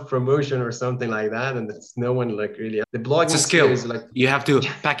for self-promotion or something like that. And it's no one really. The blogging it's a skill. Is you have to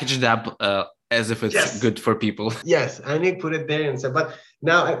package it up as if it's good for people. Yes, I need to put it there and say. But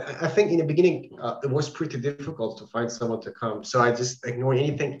now I think in the beginning it was pretty difficult to find someone to come. So I just ignored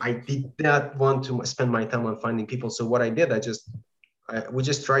anything. I did not want to spend my time on finding people. So what I did, we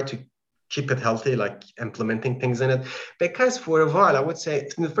just tried to keep it healthy, like implementing things in it. Because for a while, I would say,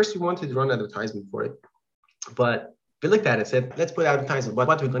 first we wanted to run advertisement for it. But we looked at it, said, let's put advertisement. But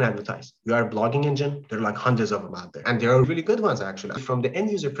what are we going to advertise? We are a blogging engine. There are like hundreds of them out there. And there are really good ones, actually. From the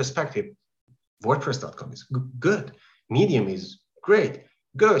end user perspective, WordPress.com is good. Medium is great.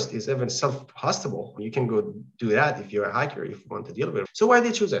 Ghost is even self-hostable. You can go do that if you're a hacker, if you want to deal with it. So why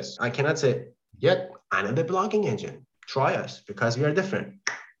they choose us? I cannot say, yet another blogging engine. Try us because we are different.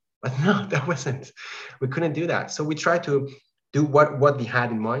 But no, that wasn't. We couldn't do that. So we tried to do what we had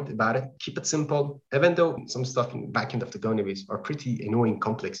in mind about it. Keep it simple, even though some stuff in the back end of the GoNavis are pretty annoying,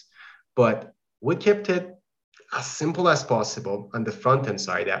 complex. But we kept it as simple as possible on the front end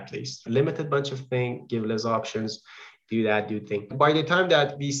side, at least. Limited bunch of things, give less options, do thing. By the time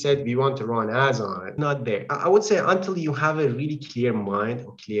that we said we want to run ads on it, not there. I would say until you have a really clear mind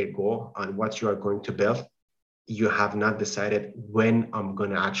or clear goal on what you are going to build, you have not decided when I'm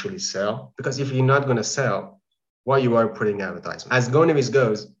going to actually sell. Because if you're not going to sell, why you are putting advertisement? As GoNavis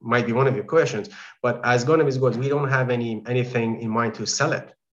goes, might be one of your questions, but as GoNavis goes, we don't have anything in mind to sell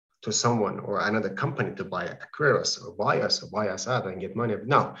it to someone or another company to acquire us or buy us out and get money.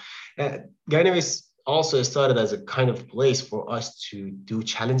 No, GoNavis also started as a kind of place for us to do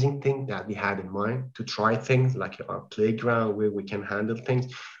challenging things that we had in mind, to try things like our playground where we can handle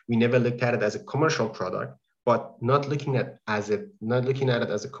things. We never looked at it as a commercial product. But not looking at it as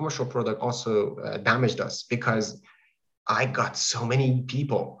a commercial product also damaged us, because I got so many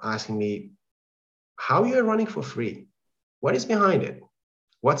people asking me, how you're running for free? What is behind it?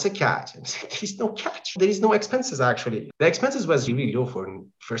 What's a catch? And there's no catch. There is no expenses, actually. The expenses was really low for the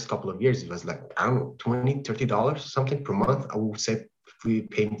first couple of years. It was like, I don't know, $20, $30, something per month. I would say we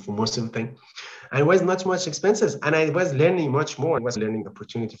paid for most of the thing. And it was not much expenses. And I was learning much more. It was a learning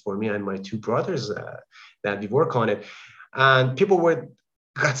opportunity for me and my two brothers that we work on it. And people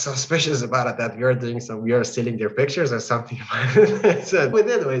got suspicious about it, that we are stealing their pictures or something. So we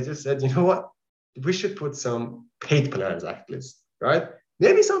did. We just said, you know what? We should put some paid plans at least, right?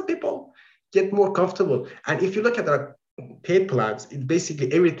 Maybe some people get more comfortable. And if you look at our paid plans, it's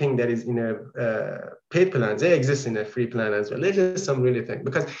basically everything that is in a paid plan. They exist in a free plan as well. It is some really thing,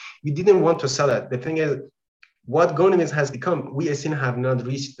 because we didn't want to sell it. The thing is, what GoNavis has become, we still have not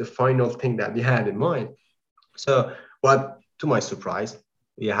reached the final thing that we had in mind. So, but to my surprise,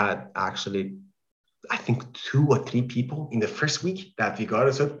 we had actually, I think 2 or 3 people in the first week that we got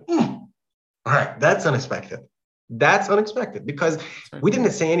it. So, all right, that's unexpected. That's unexpected because we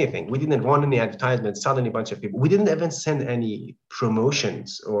didn't say anything. We didn't run any advertisements, suddenly a bunch of people. We didn't even send any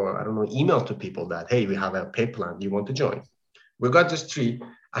promotions or, I don't know, email to people that, hey, we have a pay plan. Do you want to join? We got just 3.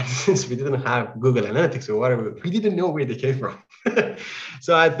 And since we didn't have Google Analytics or whatever, we didn't know where they came from.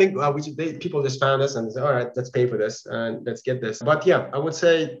 So I think people just found us and said, all right, let's pay for this and let's get this. But yeah, I would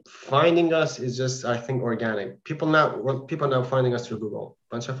say finding us is just, I think, organic. People now finding us through Google,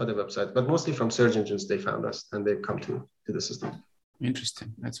 bunch of other websites, but mostly from search engines, they found us and they've come to the system.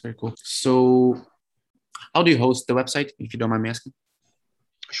 Interesting. That's very cool. So how do you host the website, if you don't mind me asking?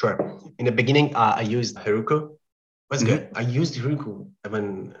 Sure. In the beginning, I used Heroku. Was good. I used Heroku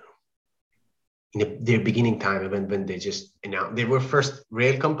when their beginning time, when they just announced they were first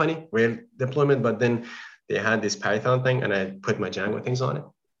Rail deployment, but then they had this Python thing, and I put my Django things on it.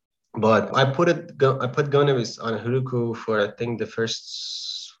 But I put Gonavis on Heroku for I think the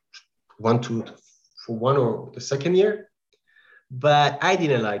first one or the second year, but I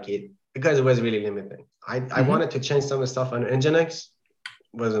didn't like it because it was really limiting. I wanted to change some of the stuff on Nginx.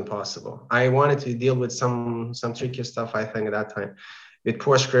 Wasn't possible. I wanted to deal with some tricky stuff, I think, at that time with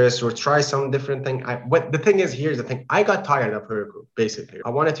Postgres or try some different thing. But the thing is, here's the thing. I got tired of Heroku, basically. I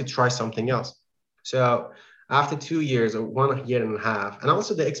wanted to try something else. So after 2 years or 1.5 years, and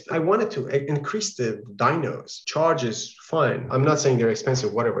also I wanted to increase the dynos. Charges, fine. I'm not saying they're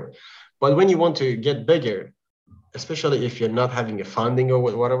expensive, whatever. But when you want to get bigger, especially if you're not having a funding or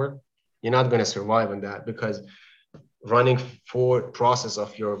whatever, you're not going to survive on that because running forward process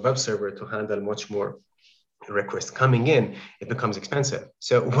of your web server to handle much more requests coming in, it becomes expensive.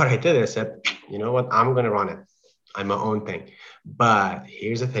 So what I did, I said, you know what, I'm going to run it. I'm my own thing. But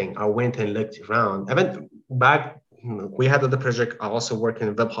here's the thing. I went and looked around. I went back. We had other project. I also work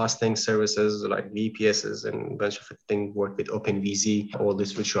in web hosting services like VPSs and a bunch of things, work with OpenVZ, all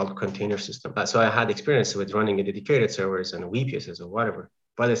this virtual container system. So I had experience with running a dedicated servers and VPSs or whatever.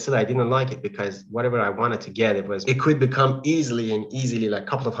 But still, I didn't like it because whatever I wanted to get, it could become easily like a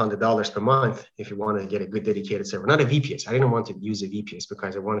couple of $100 per month if you wanted to get a good dedicated server, not a VPS. I didn't want to use a VPS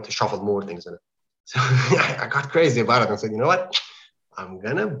because I wanted to shuffle more things in it. So I got crazy about it and said, you know what? I'm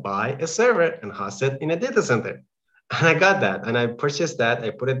going to buy a server and host it in a data center. And I got that and I purchased that. I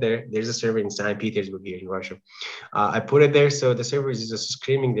put it there. There's a server in St. Petersburg here in Russia. I put it there. So the server is just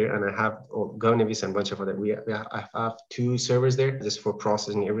screaming there. And I have Gonavis and a bunch of other. I have 2 servers there just for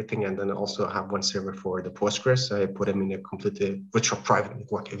processing everything. And then also have 1 server for the Postgres. So I put them in a completely virtual private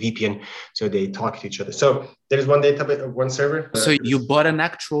network, a VPN. So they talk to each other. So there is 1 database, 1 server. So you bought an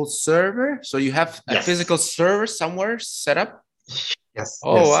actual server? So you have a physical server somewhere set up? Yes.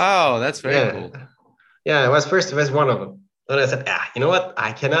 Oh, yes. Wow. That's very cool. Yeah, it was one of them. Then I said, you know what?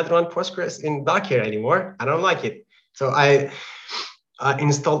 I cannot run Postgres in Docker anymore. I don't like it. So I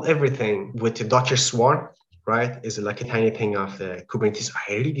installed everything with the Docker Swarm, right? It's like a tiny thing of the Kubernetes.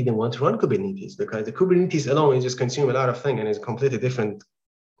 I really didn't want to run Kubernetes because the Kubernetes alone is just consume a lot of things and it's a completely different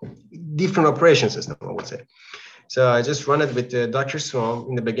operation system, I would say. So I just run it with the Docker Swarm.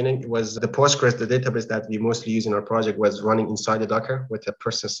 In the beginning, it was the Postgres, the database that we mostly use in our project was running inside the Docker with a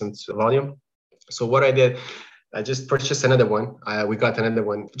persistent volume. So what I did, I just purchased another one. We got another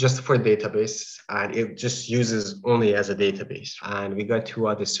one just for database, and it just uses only as a database. And we got 2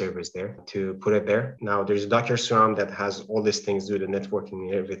 other servers there to put it there. Now there's Docker Swarm that has all these things, do the networking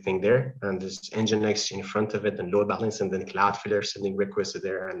and everything there. And there's Nginx in front of it and load balance, and then Cloudflare sending requests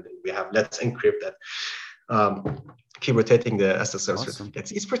there. And we have Let's Encrypt that. Keep rotating the SSL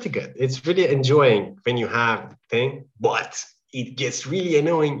certificates. It's pretty good. It's really enjoying when you have the thing, but it gets really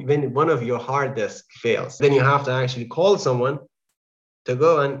annoying when one of your hard disk fails. Then you have to actually call someone to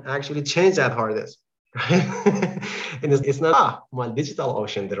go and actually change that hard disk, right? And it's not, my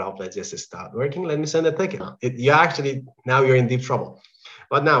DigitalOcean droplet just stopped working. Let me send a ticket. Now you're in deep trouble.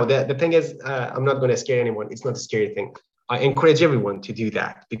 But now the thing is, I'm not going to scare anyone. It's not a scary thing. I encourage everyone to do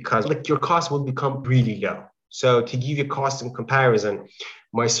that because your cost will become really low. So to give you cost in comparison,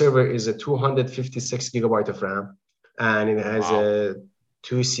 my server is a 256 gigabyte of RAM. And it has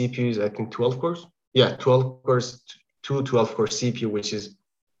 2 CPUs, I think 12 cores. Yeah, 12 cores, 2 12-core CPU, which is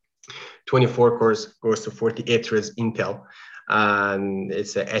 24 cores, goes to 48 threads Intel. And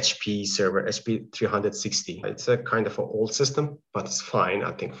it's a HP server, HP 360. It's a kind of an old system, but it's fine.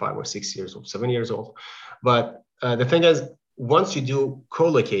 I think 5 or 6 years old, 7 years old. But the thing is, once you do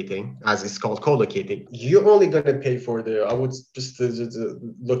co-locating, as it's called co-locating, you're only going to pay for the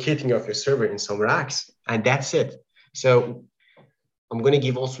locating of your server in some racks, and that's it. So I'm going to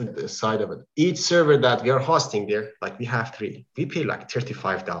give also the side of it. Each server that we are hosting there, like we have three, we pay like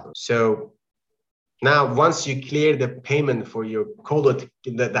 $35. So now, once you clear the payment for your colo,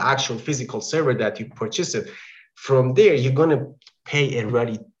 the actual physical server that you purchased it, from there, you're going to pay a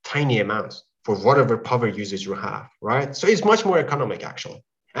really tiny amount for whatever power usage you have, right? So it's much more economic, actually.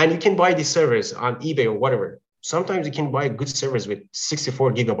 And you can buy these servers on eBay or whatever. Sometimes you can buy good servers with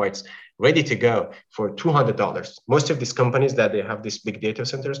 64 gigabytes ready to go for $200. Most of these companies that they have these big data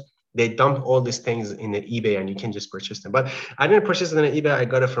centers, they dump all these things in the eBay and you can just purchase them. But I didn't purchase it on eBay. I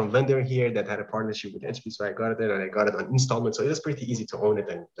got it from vendor here that had a partnership with HP. So I got it there and I got it on installment. So it was pretty easy to own it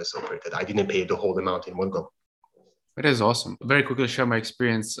and just operate it. I didn't pay the whole amount in one go. It is awesome. Very quickly share my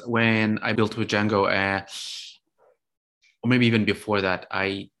experience when I built with Django, or maybe even before that.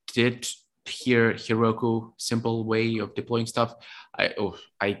 I did hear Heroku simple way of deploying stuff.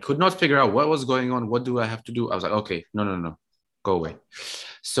 I could not figure out what was going on. What do I have to do? I was like, okay, no, go away.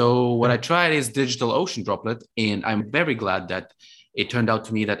 So what I tried is DigitalOcean Droplet, and I'm very glad that it turned out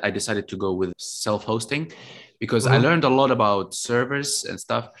to me that I decided to go with self-hosting because I learned a lot about servers and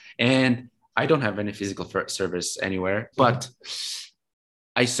stuff. And I don't have any physical servers anywhere, but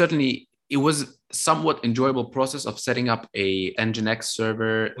it was somewhat enjoyable process of setting up a Nginx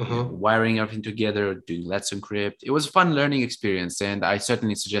server, wiring everything together, doing Let's Encrypt. It was a fun learning experience. And I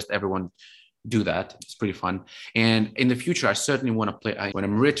certainly suggest everyone do that. It's pretty fun. And in the future, I certainly want to play, when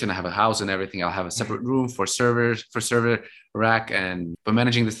I'm rich and I have a house and everything, I'll have a separate room for servers, for server rack and for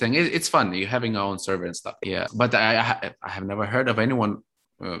managing this thing. It's fun. You're having your own server and stuff. Yeah. But I have never heard of anyone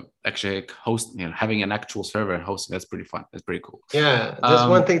actually having an actual server and hosting. That's pretty fun. That's pretty cool. Yeah, just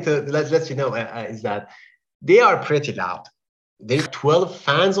one thing to let you know is that they are pretty loud. There are 12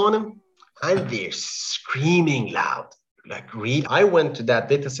 fans on them and they're screaming loud. Like really, I went to that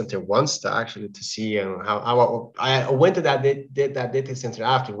data center once to see how I went to that data center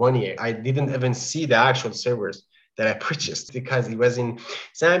after 1 year. I didn't even see the actual servers that I purchased because it was in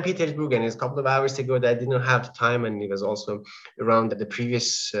St. Petersburg and it's a couple of hours ago that I didn't have the time, and it was also around the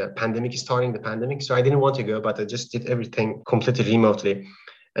previous pandemic, starting the pandemic. So I didn't want to go, but I just did everything completely remotely.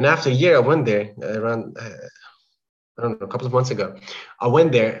 And after a year, I went there around, I don't know, a couple of months ago. I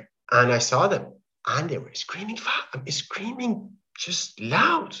went there and I saw them and they were screaming just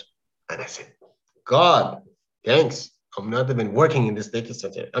loud. And I said, God, thanks. I'm not even working in this data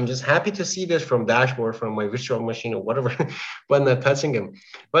center. I'm just happy to see this from dashboard, from my virtual machine or whatever, but not touching them.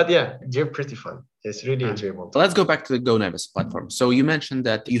 But yeah, they're pretty fun. It's really enjoyable. Let's go back to the GoNevis platform. So you mentioned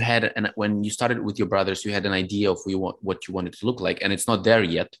that you had, when you started with your brothers, you had an idea of what you wanted to look like, and it's not there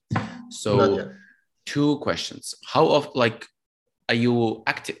yet. So not yet. 2 questions. How often, are you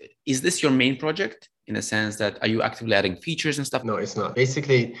active? Is this your main project in a sense that are you actively adding features and stuff? No, it's not.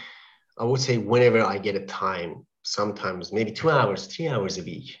 Basically, I would say whenever I get a time, sometimes maybe 2 hours, 3 hours a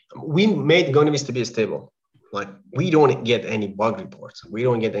week. We made GoNevis to be stable. Like we don't get any bug reports. We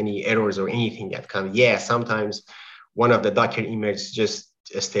don't get any errors or anything that come. Yeah, sometimes one of the Docker images just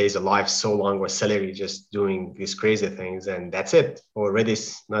stays alive so long, or Celery just doing these crazy things, and that's it. Or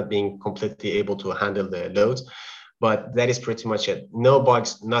Redis not being completely able to handle the loads. But that is pretty much it. No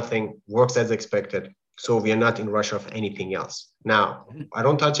bugs, nothing, works as expected. So we are not in rush of anything else. Now, I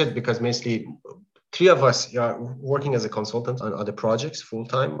don't touch it because mostly 3 of us are working as a consultant on other projects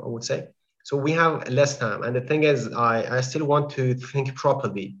full-time, I would say. So we have less time. And the thing is, I still want to think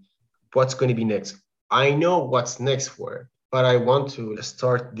properly what's going to be next. I know what's next for it, but I want to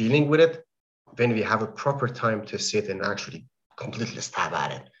start dealing with it when we have a proper time to sit and actually completely stab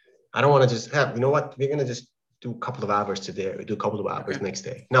at it. I don't want to just have, you know what, we're going to just do a couple of hours today, or do a couple of hours next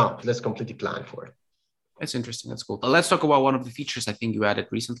day. No, let's completely plan for it. That's interesting. That's cool. Let's talk about one of the features I think you added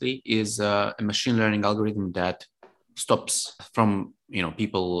recently is a machine learning algorithm that stops from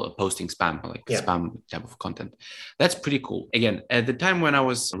people posting spam, spam type of content. That's pretty cool. Again, at the time when I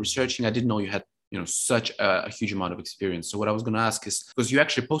was researching, I didn't know you had such a huge amount of experience. So what I was going to ask is, because you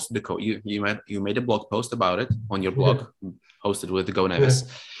actually posted the code, you made a blog post about it on your blog, hosted with the GoNevis.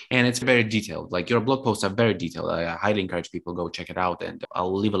 And it's very detailed. Like your blog posts are very detailed. I highly encourage people go check it out, and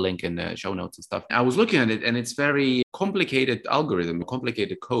I'll leave a link in the show notes and stuff. I was looking at it, and it's very complicated algorithm,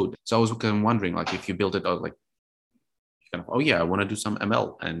 complicated code. So I was kind of wondering, if you built it out, oh yeah, I want to do some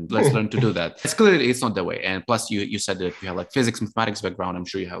ML, and let's learn to do that. It's not that way. And plus, you said that you have physics, mathematics background. I'm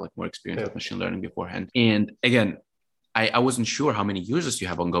sure you have more experience with machine learning beforehand. And again, I wasn't sure how many users you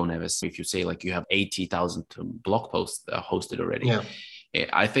have on GoNevis. If you say you have 80,000 blog posts hosted already. Yeah.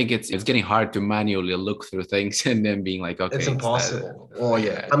 I think it's getting hard to manually look through things and then being okay. It's impossible.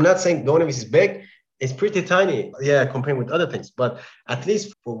 I'm not saying GoNevis is big. It's pretty tiny, comparing with other things. But at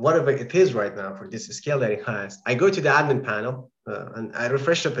least for whatever it is right now, for this scale that it has, I go to the admin panel and I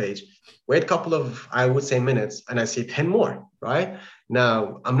refresh the page, wait a couple of, I would say, minutes, and I see 10 more, right?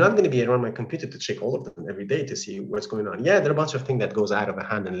 Now, I'm not going to be around my computer to check all of them every day to see what's going on. Yeah, there are a bunch of things that goes out of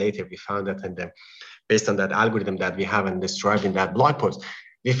hand, and later we found that, and based on that algorithm that we have and described in that blog post,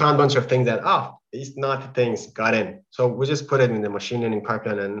 we found a bunch of things that, these naughty things got in. So we just put it in the machine learning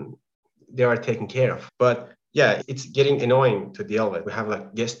pipeline and they are taken care of. But yeah, it's getting annoying to deal with. We have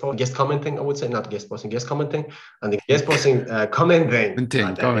like guest commenting, I would say, not guest posting, guest commenting, and the guest posting commenting.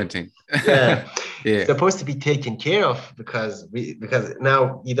 Commenting. Yeah. Yeah. Supposed to be taken care of because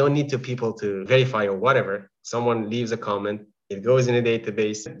now you don't need people to verify or whatever. Someone leaves a comment, it goes in a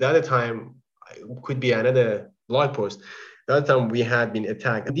database. The other time could be another blog post. The other time we had been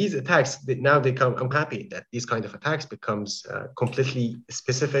attacked. And these attacks, now they come, I'm happy that these kind of attacks becomes completely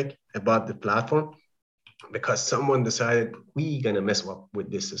specific about the platform, because someone decided we're going to mess up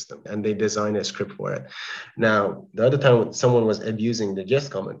with this system and they designed a script for it. Now, the other time someone was abusing the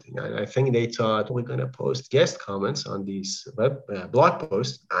guest commenting. And I think they thought we're going to post guest comments on these blog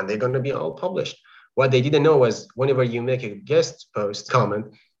posts and they're going to be all published. What they didn't know was whenever you make a guest post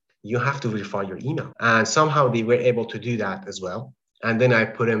comment, you have to verify your email. And somehow they were able to do that as well. And then I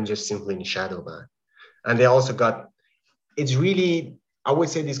put them just simply in shadow ban. And they also it's really, I would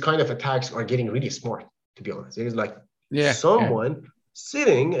say these kind of attacks are getting really smart, to be honest. It is like someone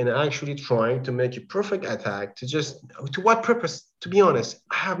sitting and actually trying to make a perfect attack to what purpose? To be honest,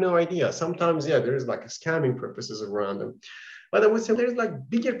 I have no idea. Sometimes, there is like scamming purposes around them. But I would say there's like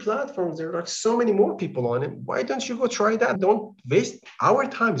bigger platforms. There are like so many more people on it. Why don't you go try that? Don't waste our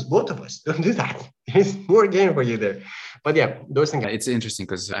times, both of us. Don't do that. There's more game for you there. But yeah, those things. It's interesting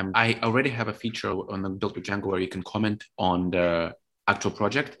because I already have a feature on the Built with Django where you can comment on the actual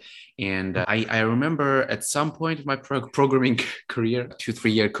project. And I remember at some point in my programming career,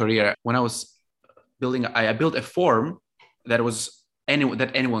 2-3 year career, when I was I built a form that was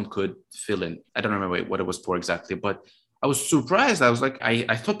that anyone could fill in. I don't remember what it was for exactly, but I was surprised. I was like,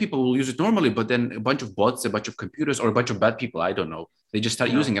 I thought people will use it normally, but then a bunch of bots, a bunch of computers, or a bunch of bad people, I don't know, they just start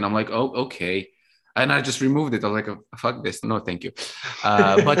using it. And I'm like, oh, okay. And I just removed it. I was like, oh, fuck this. No, thank you.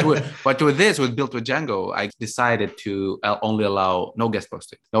 But with Built with Django, I decided to only allow no guest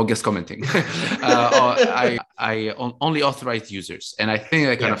posting, no guest commenting. I only authorized users. And I think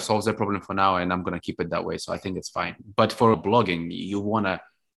that kind of solves the problem for now. And I'm going to keep it that way. So I think it's fine. But for blogging, you want to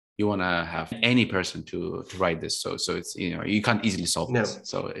have any person to write this. So it's, you can't easily solve this.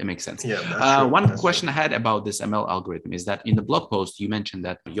 So it makes sense. Yeah, one question I had about this ML algorithm is that in the blog post, you mentioned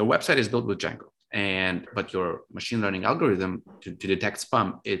that your website is built with Django. But your machine learning algorithm to detect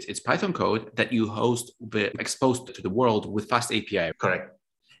spam, it's Python code that you exposed to the world with Fast API. Correct.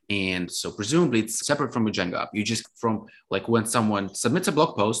 And so presumably it's separate from your Django app. You just, from like when someone submits a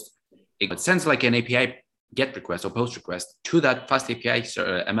blog post, it sends like an API GET request or POST request to that Fast API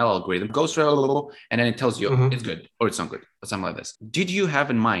ML algorithm, goes through, and then it tells you it's good or it's not good or something like this. Did you have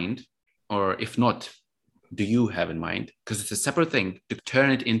in mind, or if not, do you have in mind, because it's a separate thing, to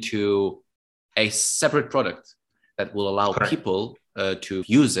turn it into a separate product that will allow people to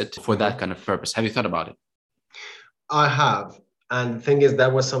use it for that kind of purpose? Have you thought about it? I have. And the thing is,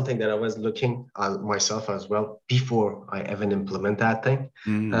 that was something that I was looking at myself as well before I even implement that thing.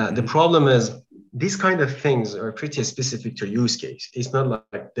 The problem is these kind of things are pretty specific to use case. It's not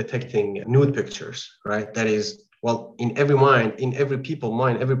like detecting nude pictures, right? That is, well, in every people's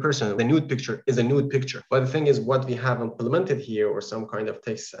mind, every person, the nude picture is a nude picture. But the thing is, what we have implemented here, or some kind of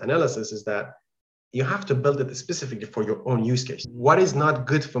text analysis, is that you have to build it specifically for your own use case. What is not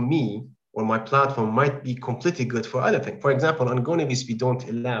good for me or my platform might be completely good for other things. For example, on GoNavis, we don't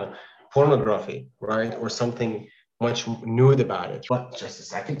allow pornography, right? Or something much nude about it. But just a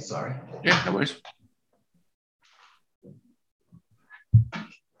second, sorry. Yeah, no worries.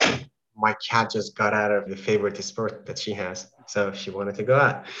 My cat just got out of the favorite sport that she has. So she wanted to go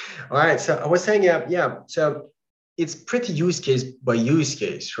out. All right. So I was saying, So it's pretty use case by use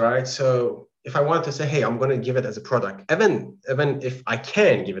case, right? So if I want to say, hey, I'm going to give it as a product, even if I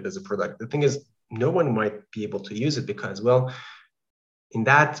can give it as a product, the thing is, no one might be able to use it because, well, in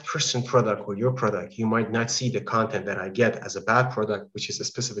that person product or your product, you might not see the content that I get as a bad product, which is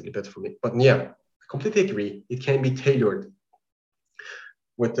specifically better for me. But yeah, I completely agree. It can be tailored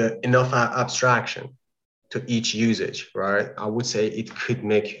with enough abstraction to each usage, right? I would say it could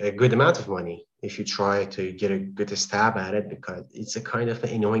make a good amount of money if you try to get a good stab at it, because it's a kind of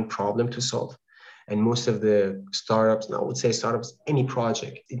an annoying problem to solve. And most of the startups, and I would say startups, any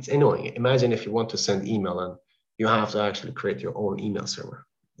project, it's annoying. Imagine if you want to send email and you have to actually create your own email server.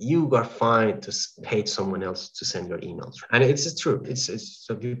 You are fine to pay someone else to send your emails. And it's true. It's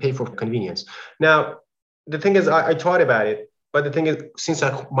so you pay for convenience. Now, the thing is, I thought about it. But the thing is, since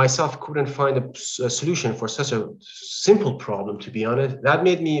I myself couldn't find a solution for such a simple problem, to be honest, that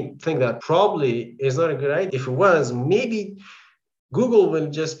made me think that probably is not a good idea. If it was, maybe Google will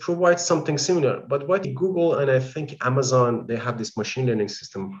just provide something similar. But what Google and I think Amazon, they have this machine learning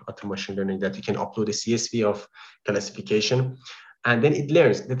system, auto machine learning, that you can upload a CSV of classification. And then it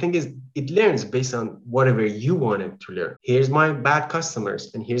learns. The thing is, it learns based on whatever you want it to learn. Here's my bad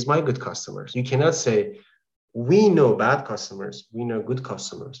customers and here's my good customers. You cannot say, we know bad customers, we know good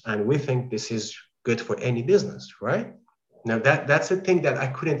customers, and we think this is good for any business, right? Now that's a thing that I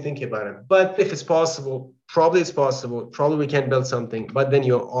couldn't think about it. But if it's possible, probably it's possible. Probably we can build something. But then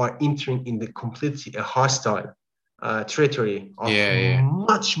you are entering in the completely a hostile territory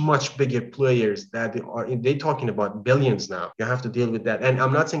of much bigger players that they're talking about billions now. You have to deal with that. And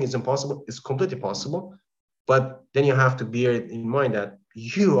I'm not saying it's impossible. It's completely possible. But then you have to bear in mind that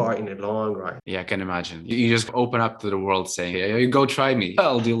you are in a long ride. Yeah, I can imagine. You just open up to the world saying, "Yeah, you go try me.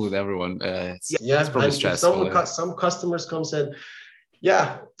 I'll deal with everyone." It's probably stressful. Some customers come said,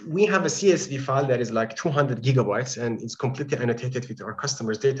 "Yeah, we have a CSV file that is like 200 gigabytes, and it's completely annotated with our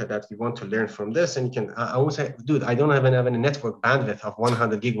customers' data that we want to learn from this." And you can, I would say, dude, I don't have any network bandwidth of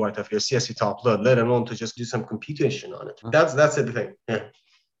 100 gigabytes of your CSV to upload, let alone to just do some computation on it. That's the thing. Yeah.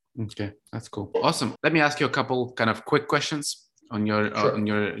 Okay, that's cool. Awesome. Let me ask you a couple kind of quick questions on your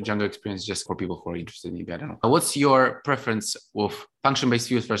Django experience, just for people who are interested. Maybe I don't know. What's your preference with function-based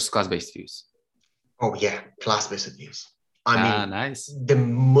views versus class-based views? Oh yeah, class-based views. I mean, nice. The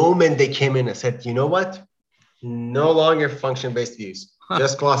moment they came in, I said, you know what? No longer function-based views,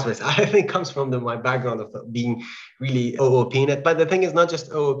 just class-based. I think it comes from my background of being really OOP in it. But the thing is not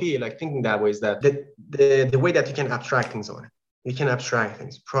just OOP, like thinking that way, is that the way that you can abstract things on it. You can abstract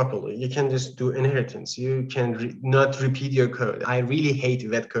things properly. You can just do inheritance. You can not repeat your code. I really hate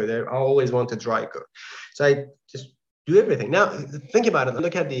wet code. I always want to dry code. So I just do everything. Now, think about it.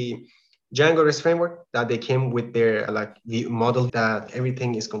 Look at the Django REST framework that they came with their the model that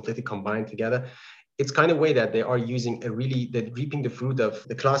everything is completely combined together. It's kind of way that they are using they're reaping the fruit of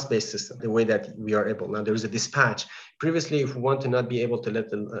the class-based system, the way that we are able. Now, there is a dispatch. Previously, if we want to not be able to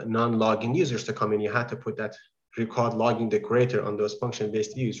let the non-login users to come in, you had to put that record logging decorator on those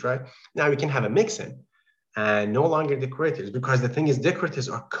function-based views, right? Now we can have a mix-in and no longer decorators, because the thing is decorators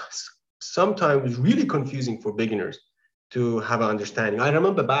are sometimes really confusing for beginners to have an understanding. I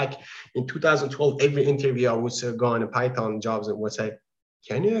remember back in 2012, every interview I would go on a Python jobs and would say,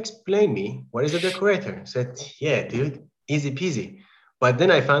 can you explain me what is a decorator? I said, yeah, dude, easy peasy. But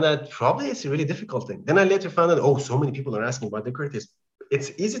then I found out probably it's a really difficult thing. Then I later found out, oh, so many people are asking about decorators.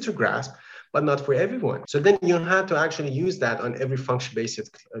 It's easy to grasp, but not for everyone. So then you had to actually use that on every function-based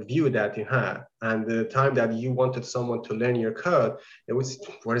view that you have. And the time that you wanted someone to learn your code, it was,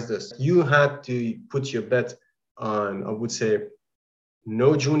 what is this? You had to put your bet on, I would say,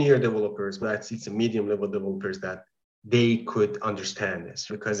 no junior developers, but it's a medium level developers that they could understand this.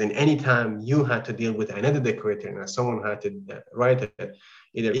 Because in any time you had to deal with another decorator and someone had to write it,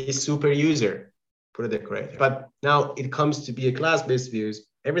 either a super user, put a decorator. But now it comes to be a class-based views,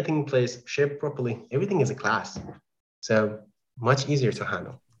 everything in place, shaped properly, everything is a class. So much easier to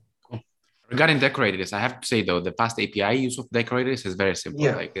handle. Cool. Regarding decorators, I have to say though, the fast API use of decorators is very simple.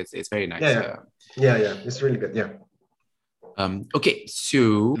 Yeah. Like it's very nice. Yeah, it's really good. Yeah. Okay,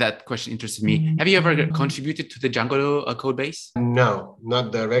 so that question interested me. Have you ever contributed to the Django code base? No,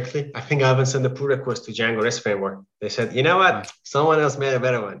 not directly. I think I haven't sent a pull request to Django REST framework. They said, you know what? Someone else made a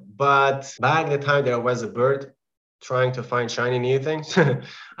better one. But back at the time, there was a bird trying to find shiny new things.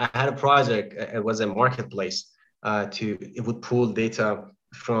 I had a project. It was a marketplace. It would pull data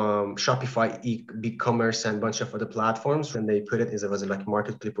from Shopify, BigCommerce, and a bunch of other platforms. When they put it, it was like a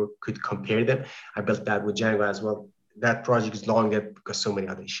marketplace could compare them. I built that with Django as well. That project is long dead because so many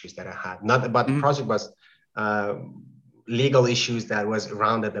other issues that I had. Not about the project, was legal issues that was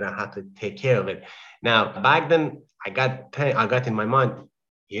around it that I had to take care of it. Now, back then, I got in my mind,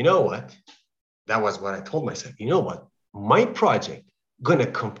 you know what? That was what I told myself. You know what? My project gonna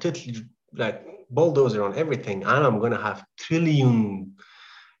completely like bulldozer on everything, and I'm gonna have trillion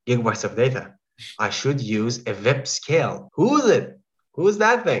gigabytes of data. I should use a web scale. Who is it? Who's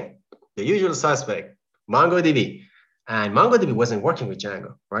that thing? The usual suspect, MongoDB. And MongoDB wasn't working with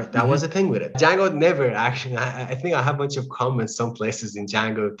Django, right? That was the thing with it. Django never actually, I think I have a bunch of comments some places in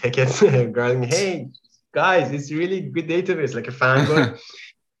Django tickets regarding, hey, guys, it's really good database, like a fanboy.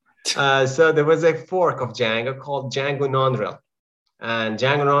 So there was a fork of Django called Django Non-Rel. And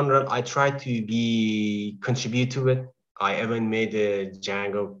Django Non-Rel, I tried to contribute to it. I even made a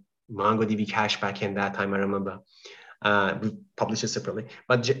Django MongoDB cache backend that time, I remember. We published it separately.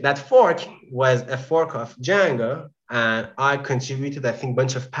 But that fork was a fork of Django and I contributed, I think, a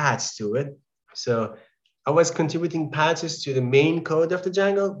bunch of paths to it. So I was contributing patches to the main code of the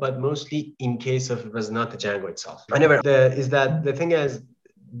Django, but mostly in case of it was not the Django itself. The thing is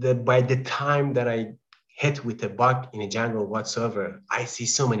that by the time that I hit with a bug in a Django whatsoever, I see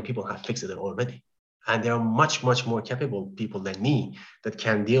so many people have fixed it already. And there are much, much more capable people than me that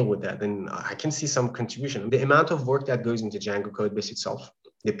can deal with that. And I can see some contribution. The amount of work that goes into Django code base itself,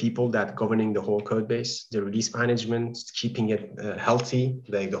 the people that governing the whole code base, the release management, keeping it healthy,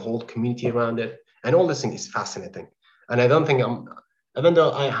 like the whole community around it, and all this thing is fascinating. And I don't think even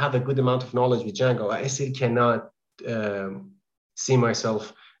though I have a good amount of knowledge with Django, I still cannot see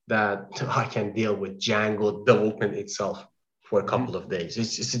myself that I can deal with Django development itself for a couple of days.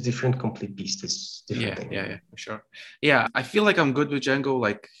 It's a different, complete beast. It's different thing. Yeah, for sure. Yeah, I feel like I'm good with Django.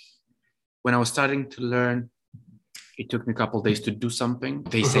 Like when I was starting to learn, it took me a couple of days to do something.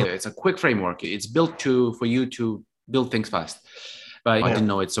 They say it's a quick framework. It's built for you to build things fast. But I didn't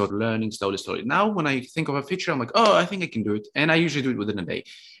know it. So learning slowly. Now, when I think of a feature, I'm like, oh, I think I can do it. And I usually do it within a day.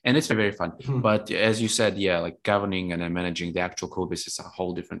 And it's very fun. But as you said, like governing and managing the actual code base is a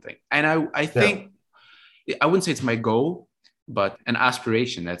whole different thing. And I think, I wouldn't say it's my goal, but an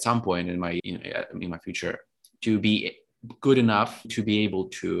aspiration at some point in my future to be good enough to be able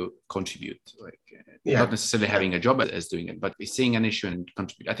to contribute, not necessarily having a job as doing it, but seeing an issue and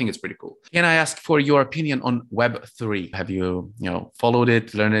contribute. I think it's pretty cool. Can I ask for your opinion on Web3? Have you followed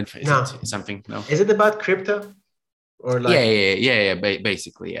it, learned it? Is it something? No. Is it about crypto? Or like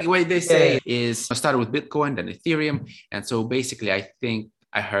Basically, yeah. The way they say is I started with Bitcoin, then Ethereum, and so basically, I think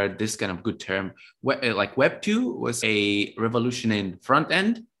I heard this kind of good term. Like Web 2 was a revolution in front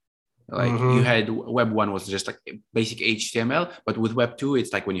end. Like you had Web 1 was just like basic HTML, but with Web 2,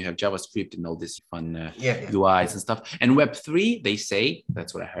 it's like when you have JavaScript and all this fun UIs and stuff. And Web 3, they say,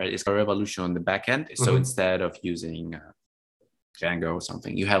 that's what I heard, is a revolution on the back end. So instead of using Django or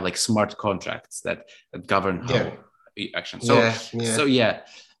something, you have like smart contracts that govern how action.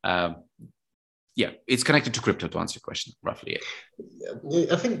 It's connected to crypto to answer your question, roughly.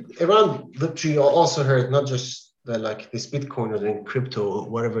 I think around Web3, I also heard not just like this Bitcoin or the crypto or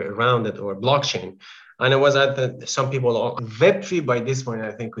whatever around it or blockchain. And it was that some people, Web3 by this point,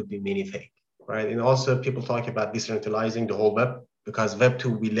 I think could be many things, right? And also people talk about decentralizing the whole web, because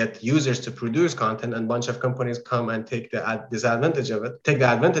Web2, we let users to produce content and a bunch of companies come and take the advantage of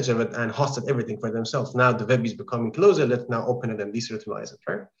it and hosted everything for themselves. Now the web is becoming closer. Let's now open it and decentralize it,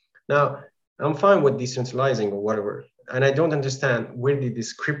 right? Now, I'm fine with decentralizing or whatever. And I don't understand where did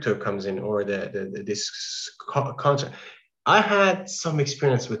this crypto comes in or this contract. I had some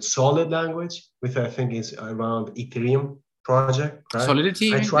experience with Solid language, which I think is around Ethereum project. Right?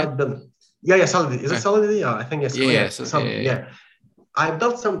 Solidity? I tried building. Solidity. Is it Solidity? Yeah, I think it's I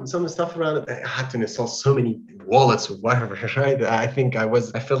built some stuff around it. I had to install so many wallets or whatever, right? I think I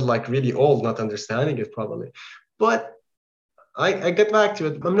felt like really old not understanding it probably. But I get back to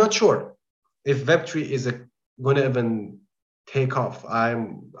it. I'm not sure if Web3 is going to even take off.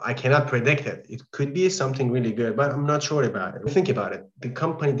 I cannot predict it. It could be something really good, but I'm not sure about it. Think about it.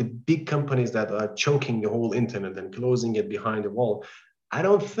 The big companies that are choking the whole internet and closing it behind the wall, I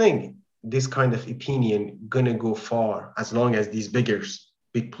don't think this kind of opinion going to go far as long as these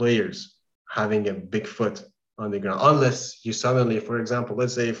big players having a big foot on the ground. Unless you suddenly, for example,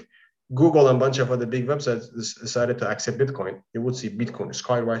 let's say if Google and a bunch of other big websites decided to accept Bitcoin, you would see Bitcoin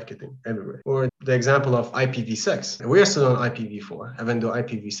skyrocketing everywhere. Or the example of IPv6. We are still on IPv4, even though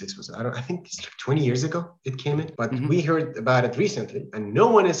IPv6 was, I think it's like 20 years ago it came in, but we heard about it recently and no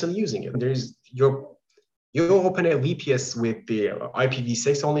one is still using it. You open a VPS with the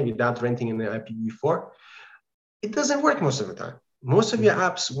IPv6 only without renting in the IPv4. It doesn't work most of the time. Most of your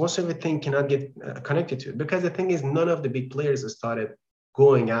apps, most of everything cannot get connected to it, because the thing is none of the big players started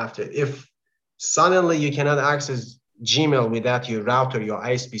going after it. If suddenly you cannot access Gmail without your router, your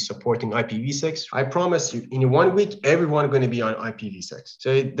ISP supporting IPv6, I promise you in 1 week, everyone going to be on IPv6. So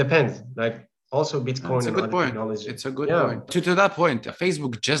it depends. Like also Bitcoin and other technology. It's a good point. To that point,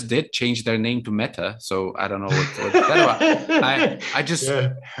 Facebook just did change their name to Meta. So I don't know what that about. I just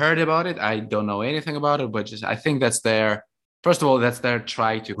heard about it. I don't know anything about it, but I think that's first of all, that's their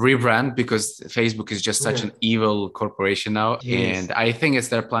try to rebrand, because Facebook is just such an evil corporation now. Yes. And I think it's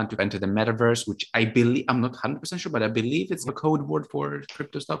their plan to enter the metaverse, which I believe, I'm not 100% sure, but I believe it's a code word for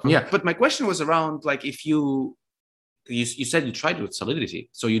crypto stuff. Yeah. But my question was around, like, if you said you tried it with Solidity.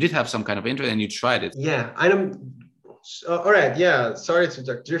 So you did have some kind of interest and you tried it. Yeah. All right. Yeah. Sorry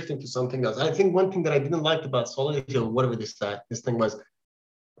to drifting to something else. I think one thing that I didn't like about Solidity or whatever this thing was,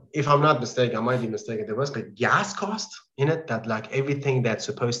 if I'm not mistaken, I might be mistaken, there was like gas cost in it, that like everything that's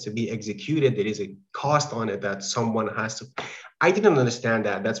supposed to be executed, there is a cost on it that someone has to. I didn't understand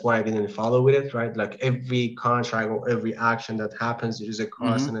that. That's why I didn't follow with it, right? Like every contract or every action that happens, there is a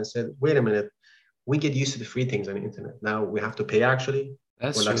cost. Mm-hmm. And I said, wait a minute, we get used to the free things on the internet. Now we have to pay actually.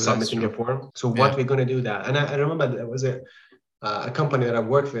 That's We're like true. That's submitting a true. form. So Yeah. what we're going to do that? And I remember there was a company that I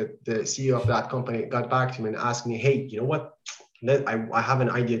worked with, the CEO of that company got back to me and asked me, hey, you know what? I have an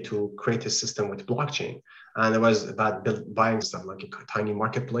idea to create a system with blockchain. And it was about buying stuff like a tiny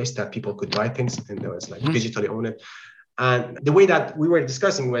marketplace that people could buy things and there was like Mm-hmm. digitally own it. And the way that we were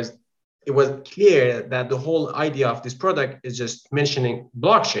discussing was, it was clear that the whole idea of this product is just mentioning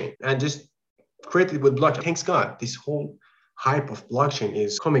blockchain and just created with blockchain. Thanks God, this whole hype of blockchain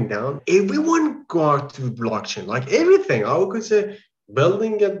is coming down. Everyone got to blockchain, like everything. I could say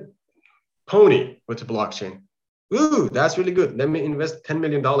building a pony with a blockchain. Ooh, that's really good. Let me invest $10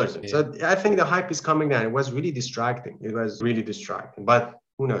 million in. Yeah. So I think the hype is coming down. It was really distracting. It was really distracting, but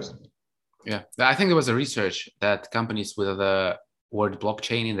who knows? Yeah. I think there was a research that companies with the word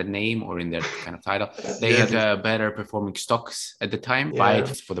blockchain in the name or in their kind of title, they Yes. had better performing stocks at the time. Yeah. Buy it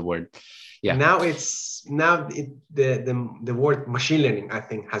for the word. Yeah. The word machine learning, I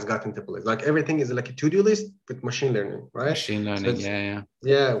think, has gotten into place. Like everything is like a to-do list with machine learning, right? Machine learning. So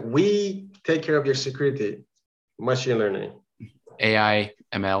yeah. We take care of your security. Machine learning. AI,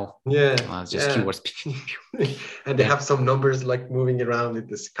 ML. Yeah. Just keywords. And they have some numbers like moving around with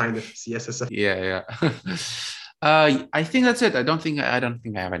this kind of CSS. Yeah. I think that's it. I don't think I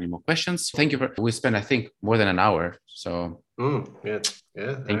have any more questions. Thank you we spent, I think, more than an hour. So yeah.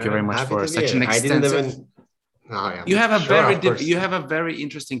 Thank you very much for such an extensive. You have a very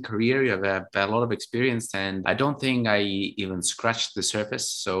interesting career. You have a lot of experience, and I don't think I even scratched the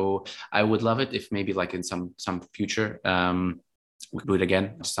surface. So I would love it if maybe like in some future we could do it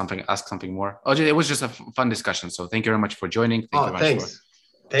again. Ask something more. Oh, it was just a fun discussion. So thank you very much for joining. Thank you very much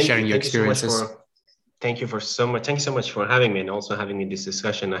for sharing your experiences. Thank you so much for having me and also having me this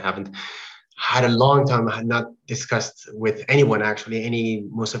discussion. I haven't had a long time. I had not discussed with anyone actually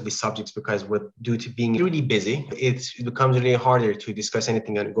most of these subjects because due to being really busy, it becomes really harder to discuss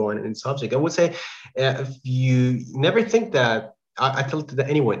anything and go on in subject. I would say if you never think that, I tell to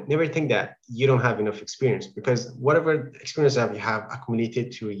anyone, never think that you don't have enough experience, because whatever experience that you have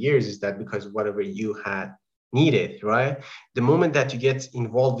accumulated through years is that because whatever you had needed, right? The moment that you get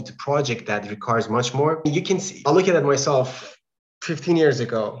involved with a project that requires much more, you can see, I look at it myself 15 years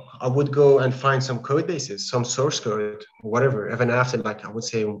ago, I would go and find some code bases, some source code, whatever. Even after, like, I would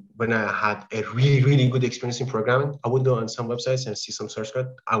say when I had a really, really good experience in programming, I would go on some websites and see some source code.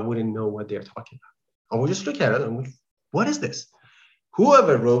 I wouldn't know what they're talking about. I would just look at it and what is this?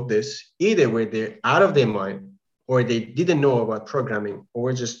 Whoever wrote this, either were they out of their mind or they didn't know about programming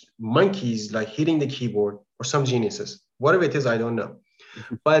or just monkeys like hitting the keyboard or some geniuses. Whatever it is, I don't know.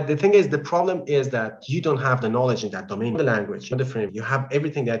 But the thing is, the problem is that you don't have the knowledge in that domain, the language, the frame. You have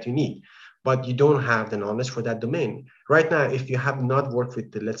everything that you need, but you don't have the knowledge for that domain. Right now, if you have not worked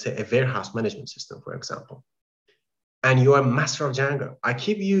with, let's say, a warehouse management system, for example, and you are a master of Django, I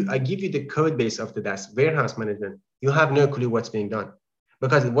give you the code base of that warehouse management. You have no clue what's being done,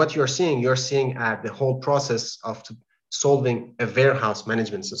 because what you're seeing at the whole process of solving a warehouse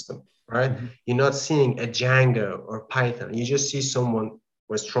management system, right? Mm-hmm. You're not seeing a Django or Python. You just see someone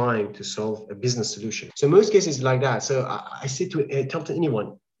was trying to solve a business solution. So most cases like that. So I tell to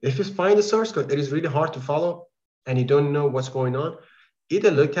anyone, if you find a source code that is really hard to follow and you don't know what's going on,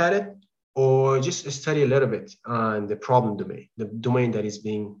 either look at it or just study a little bit on the problem domain, the domain that is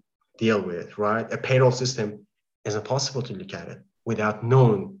being dealt with, right? A payroll system is impossible to look at it without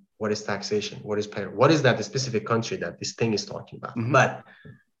knowing what is taxation, what is payroll, what is that the specific country that this thing is talking about. Mm-hmm. But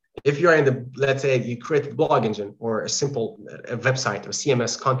if you're let's say you create a blog engine or a simple website or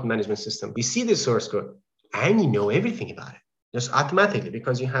CMS content management system, you see the source code and you know everything about it just automatically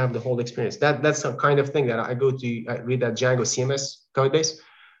because you have the whole experience. That's some kind of thing that I read that Django CMS code base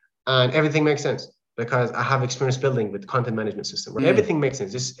and everything makes sense because I have experience building with content management system. Where everything makes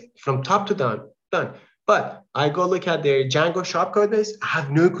sense, just from top to down, done. But I go look at their Django shop code base. I have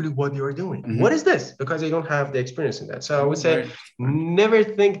no clue what they are doing. Mm-hmm. What is this? Because they don't have the experience in that. So I would say never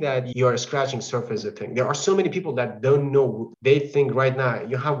think that you are scratching surface of thing. There are so many people that don't know. They think right now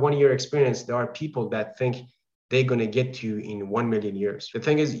you have 1 year experience. There are people that think they're going to get to you in 1 million years. The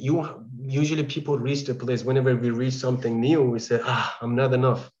thing is, usually people reach the place whenever we reach something new, we say, I'm not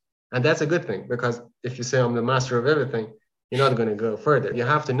enough. And that's a good thing because if you say I'm the master of everything, you're not going to go further. You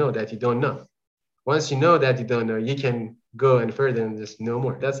have to know that you don't know. Once you know that you don't know, you can go and further and just know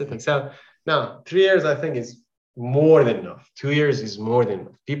more. That's the thing. So now 3 years, I think, is more than enough. 2 years is more than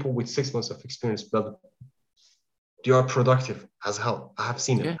enough. People with 6 months of experience, but they are productive as hell. I have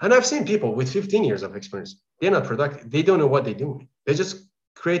seen it. Yeah. And I've seen people with 15 years of experience. They're not productive. They don't know what they're doing. They just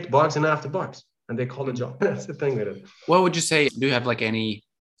create bugs and after bugs and they call it a job. That's the thing with it. What would you say? Do you have like any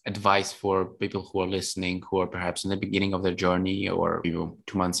advice for people who are listening, who are perhaps in the beginning of their journey or 2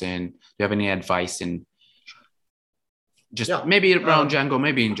 months in? Do you have any advice in just maybe around Django,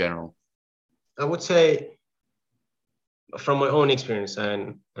 maybe in general? I would say from my own experience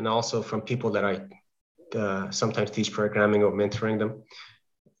and also from people that I sometimes teach programming or mentoring them.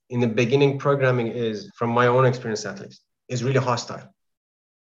 In the beginning, programming is, from my own experience at least, is really hostile.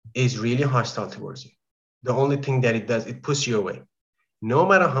 Is really hostile towards you. The only thing that it does, it pushes you away. No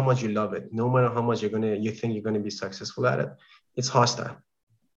matter how much you love it, no matter how much you think you're gonna be successful at it, it's hostile.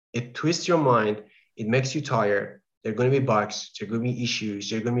 It twists your mind. It makes you tired. There are going to be bugs. There are going to be issues.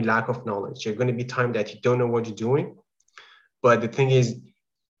 There's going to be lack of knowledge. There's going to be time that you don't know what you're doing. But the thing is,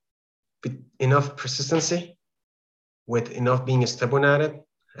 with enough persistency, with enough being stubborn at it,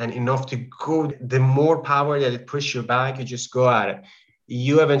 and enough to go, the more power that it pushes you back, you just go at it.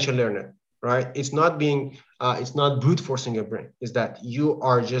 You eventually learn it, right? It's not brute forcing your brain. It's that you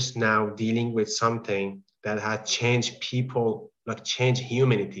are just now dealing with something that had changed people, like changed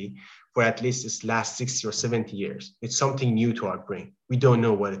humanity for at least this last 60 or 70 years. It's something new to our brain. We don't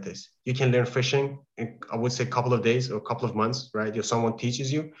know what it is. You can learn fishing in, I would say, a couple of days or a couple of months, right? If someone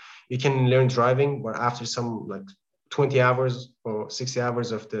teaches you, you can learn driving, but after some like 20 hours or 60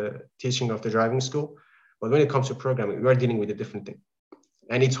 hours of the teaching of the driving school. But when it comes to programming, we are dealing with a different thing.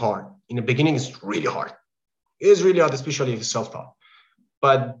 And it's hard. In the beginning, it's really hard. It is really hard, especially if it's self-taught.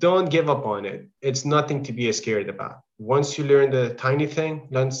 But don't give up on it. It's nothing to be scared about. Once you learn the tiny thing,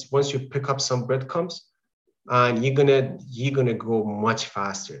 once you pick up some breadcrumbs, and you're gonna go much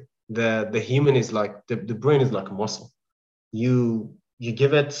faster. The human is like the brain is like a muscle. You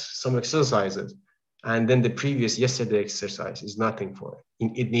give it some exercises, and then the previous yesterday exercise is nothing for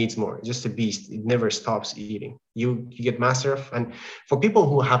it. It needs more. It's just a beast. It never stops eating. You get master of, and for people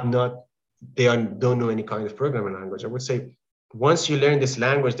who have not, don't know any kind of programming language, I would say, once you learn this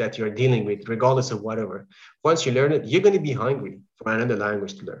language that you're dealing with, regardless of whatever, once you learn it, you're going to be hungry for another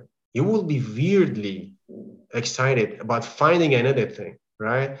language to learn. You will be weirdly excited about finding another thing,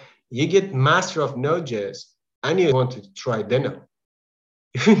 right? You get master of Node.js and you want to try Deno.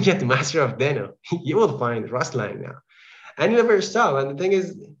 If you get master of Deno, you will find Rustlang now. And you never stop. And the thing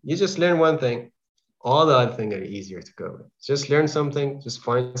is, you just learn one thing. All the other things are easier to go with. Just learn something, just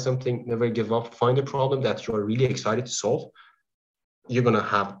find something, never give up, find a problem that you're really excited to solve. You're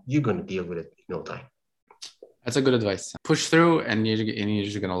gonna deal with it in no time. That's a good advice. Push through, and you're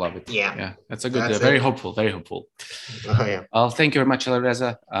just gonna love it. Yeah. That's a good, very hopeful, very hopeful. Oh yeah. Well, thank you very much,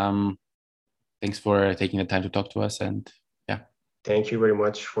 Alireza. Thanks for taking the time to talk to us, and yeah. Thank you very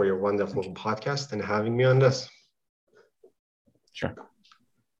much for your wonderful podcast and having me on this. Sure.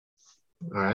 All right.